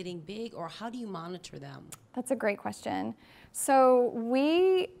population is getting big, or how do you monitor them? That's a great question. So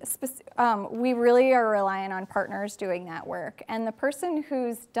we really are relying on partners doing that work. And the person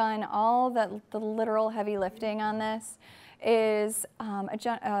who's done all the literal heavy lifting on this is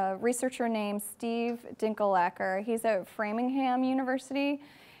a researcher named Steve Dinkelacke. He's at Framingham University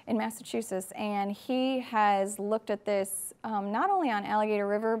in Massachusetts, and he has looked at this not only on Alligator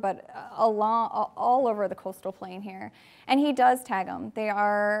River, but all over the coastal plain here. And he does tag them. They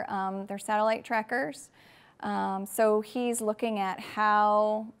are they're satellite trackers. So he's looking at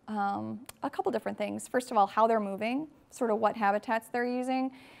how, a couple different things. First of all, how they're moving, sort of what habitats they're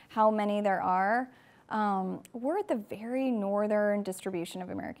using, how many there are. We're at the very northern distribution of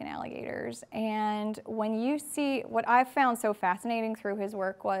American alligators, and when you see, what I've found so fascinating through his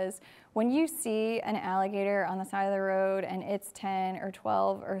work was when you see an alligator on the side of the road and it's 10 or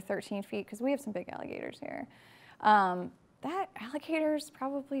 12 or 13 feet, because we have some big alligators here, that alligator's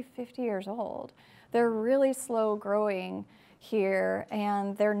probably 50 years old. They're really slow growing here,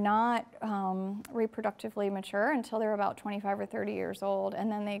 and they're not reproductively mature until they're about 25 or 30 years old,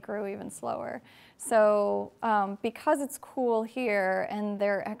 and then they grow even slower. So because it's cool here and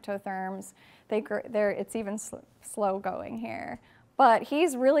they're ectotherms, it's even slow going here. But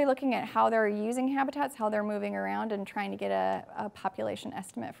he's really looking at how they're using habitats, how they're moving around, and trying to get a population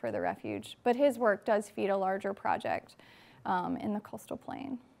estimate for the refuge. But his work does feed a larger project in the coastal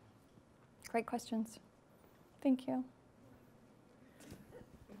plain. Great questions. Thank you.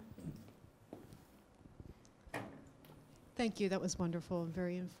 Thank you. That was wonderful and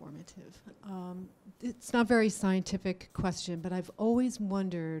very informative. It's not a very scientific question, but I've always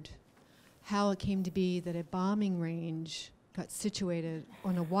wondered how it came to be that a bombing range got situated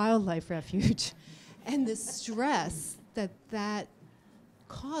on a wildlife refuge and the stress that that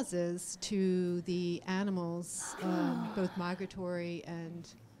causes to the animals, both migratory and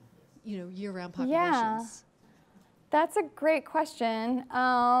year-round populations. Yeah, that's a great question.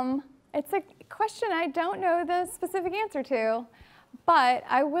 It's a question I don't know the specific answer to, but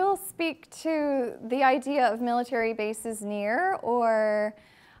I will speak to the idea of military bases near or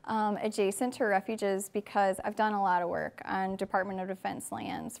adjacent to refuges, because I've done a lot of work on Department of Defense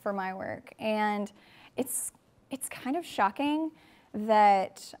lands for my work, and it's kind of shocking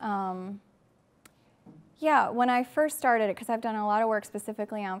that, yeah, when I first started it, because I've done a lot of work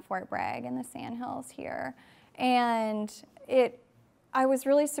specifically on Fort Bragg and the Sandhills here, and I was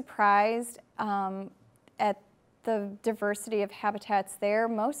really surprised at the diversity of habitats there,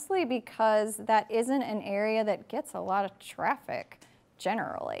 mostly because that isn't an area that gets a lot of traffic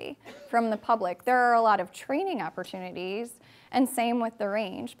generally from the public. There are a lot of training opportunities, and same with the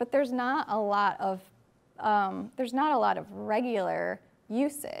range, but there's not a lot of regular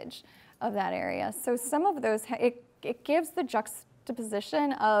usage of that area. So some of those, it gives the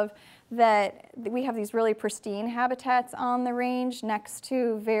juxtaposition of that we have these really pristine habitats on the range next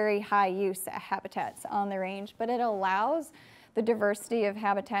to very high use habitats on the range, but it allows the diversity of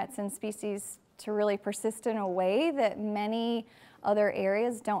habitats and species to really persist in a way that many other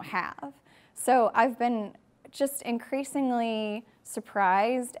areas don't have. So I've been just increasingly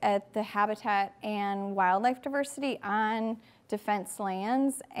surprised at the habitat and wildlife diversity on defense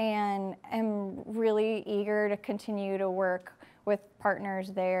lands, and am really eager to continue to work with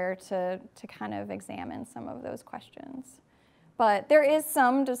partners there to kind of examine some of those questions. But there is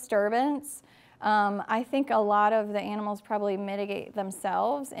some disturbance. I think a lot of the animals probably mitigate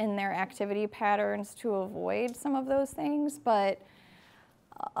themselves in their activity patterns to avoid some of those things, but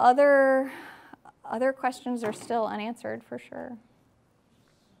other questions are still unanswered for sure.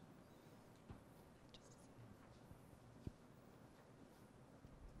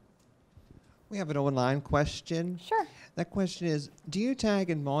 We have an online question. Sure. That question is, do you tag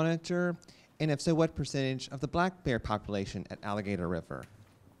and monitor, and if so, what percentage of the black bear population at Alligator River?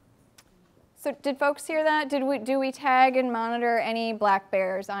 So did folks hear that? Do we tag and monitor any black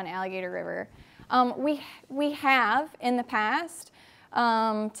bears on Alligator River? We have in the past,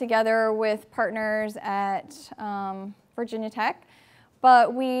 together with partners at Virginia Tech,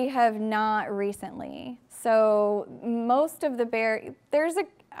 but we have not recently. So most of the bear,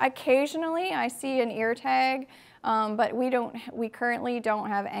 occasionally I see an ear tag, but we currently don't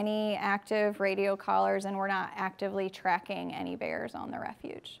have any active radio collars, and we're not actively tracking any bears on the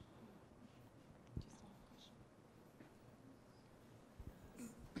refuge.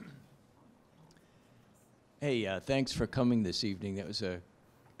 Hey, thanks for coming this evening. That was an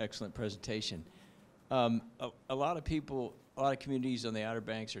excellent presentation. A lot of people, a lot of communities on the Outer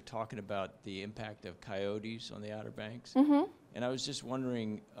Banks are talking about the impact of coyotes on the Outer Banks. Mm-hmm. And I was just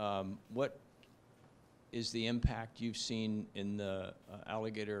wondering, what is the impact you've seen in the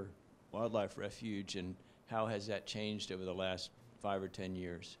Alligator Wildlife Refuge, and how has that changed over the last 5 or 10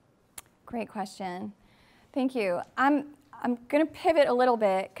 years? Great question. Thank you. I'm going to pivot a little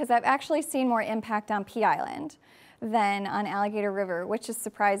bit, because I've actually seen more impact on Pea Island than on Alligator River, which is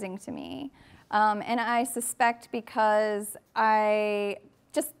surprising to me. And I suspect because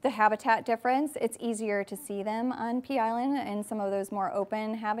just the habitat difference, it's easier to see them on Pea Island and some of those more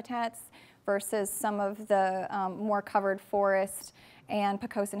open habitats versus some of the more covered forest and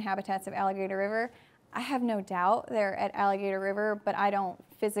pocosin habitats of Alligator River. I have no doubt they're at Alligator River, but I don't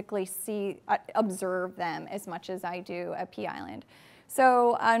physically observe them as much as I do at Pea Island.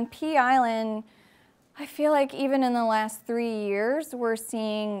 So on Pea Island, I feel like even in the last 3 years, we're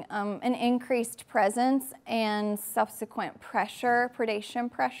seeing an increased presence and subsequent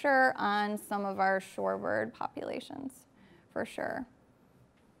predation pressure on some of our shorebird populations, for sure.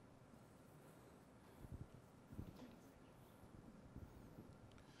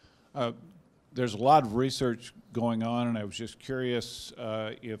 There's a lot of research going on, and I was just curious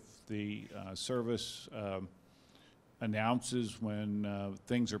if the service announces when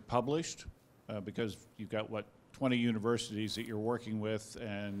things are published, because you've got, 20 universities that you're working with,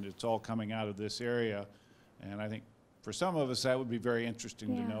 and it's all coming out of this area. And I think for some of us, that would be very interesting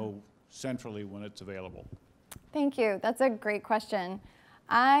to Yeah. know centrally when it's available. Thank you. That's a great question.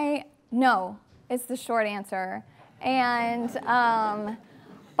 No, it's the short answer. And,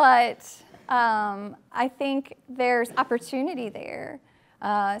 I think there's opportunity there.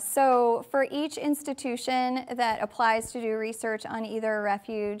 So for each institution that applies to do research on either a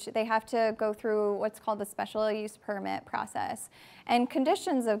refuge, they have to go through what's called the special use permit process. And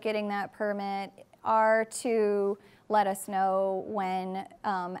conditions of getting that permit are to let us know when,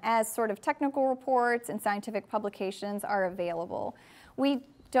 as sort of technical reports and scientific publications are available. We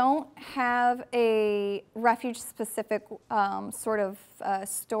don't have a refuge-specific sort of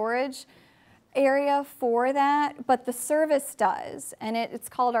storage area for that, but the service does, and it's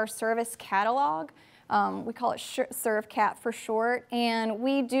called our service catalog. We call it ServCat for short, and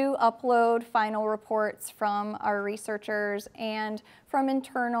we do upload final reports from our researchers and from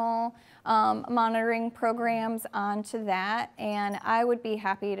internal monitoring programs onto that, and I would be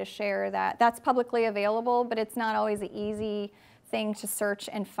happy to share that. That's publicly available, but it's not always an easy thing to search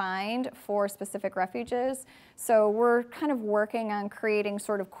and find for specific refuges. So we're kind of working on creating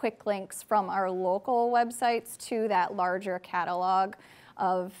sort of quick links from our local websites to that larger catalog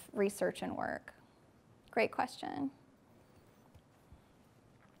of research and work. Great question.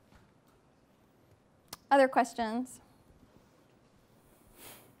 Other questions?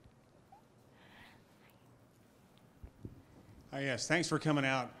 Yes, thanks for coming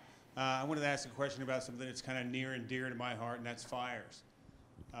out. I wanted to ask a question about something that's kind of near and dear to my heart, and that's fires.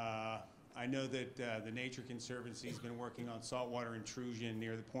 I know that the Nature Conservancy has been working on saltwater intrusion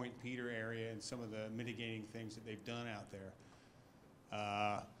near the Point Peter area and some of the mitigating things that they've done out there.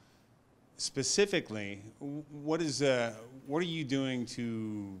 Specifically, what are you doing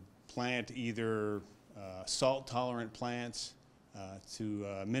to plant either salt-tolerant plants to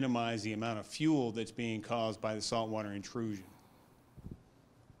minimize the amount of fuel that's being caused by the saltwater intrusion?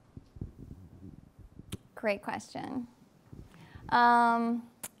 Great question. I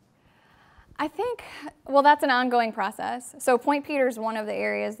think, well, that's an ongoing process. So Point Peter is one of the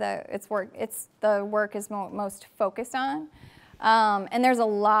areas that the work is most focused on. And there's a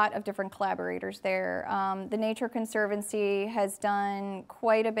lot of different collaborators there. The Nature Conservancy has done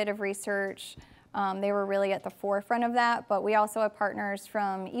quite a bit of research. They were really at the forefront of that, but we also have partners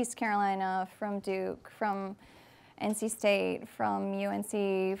from East Carolina, from Duke, from NC State, from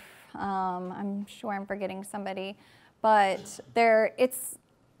UNC, I'm sure I'm forgetting somebody, but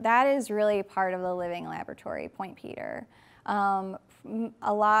that is really part of the living laboratory, Point Peter.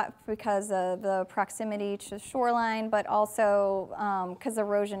 A lot because of the proximity to the shoreline, but also because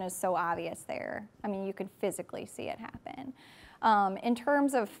erosion is so obvious there. I mean, you could physically see it happen. In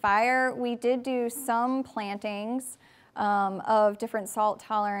terms of fire, we did do some plantings of different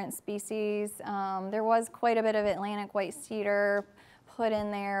salt-tolerant species. There was quite a bit of Atlantic white cedar put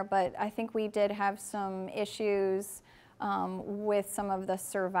in there, but I think we did have some issues with some of the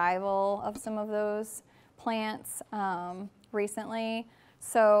survival of some of those plants recently.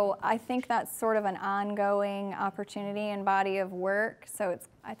 So I think that's sort of an ongoing opportunity and body of work, so it's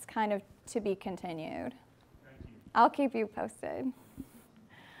kind of to be continued. I'll keep you posted.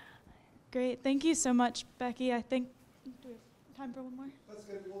 Great, thank you so much, Becky. I think, do we have time for one more? Let's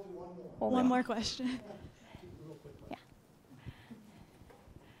go, we'll do one more. One more question. Yeah.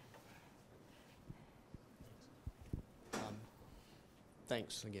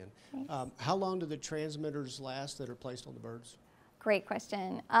 Thanks again. Thanks. How long do the transmitters last that are placed on the birds? Great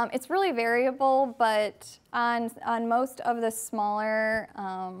question. It's really variable, but on most of the smaller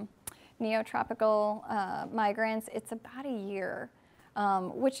neotropical migrants, it's about a year,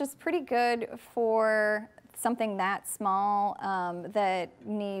 which is pretty good for something that small that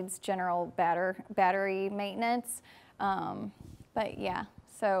needs general battery maintenance. But yeah,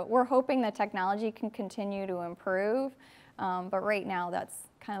 so we're hoping the technology can continue to improve, but right now that's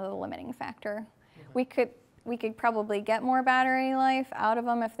kind of the limiting factor. Okay. We could probably get more battery life out of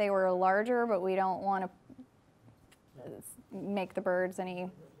them if they were larger, but we don't want to make the birds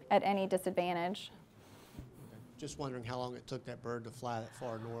at any disadvantage. Just wondering how long it took that bird to fly that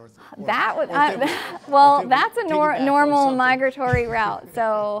far north. Well, that's a normal migratory route.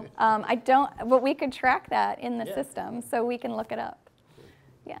 So but we could track that in the system, so we can look it up.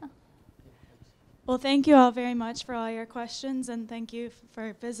 Yeah. Well, thank you all very much for all your questions, and thank you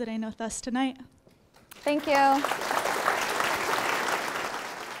for visiting with us tonight. Thank you.